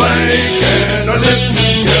the plank and I live to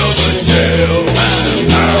tell the tale.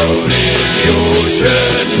 I'm out in the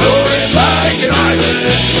ocean, floating like an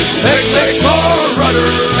island. Peg leg for a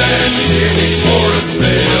rudder and the skimmies for a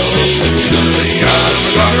sail. Surely I'm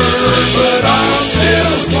a gunner, but I'm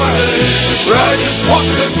still smiling. For I just walk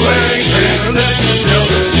the plank and I live to tell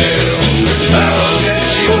the tale. Out in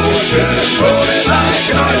the ocean, floating like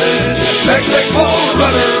an island. Peg leg for a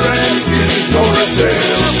rudder and the skimmies for a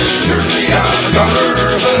sail. Surely I'm a gunner,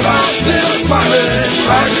 but I'm still smiling.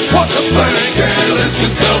 I just walk the plank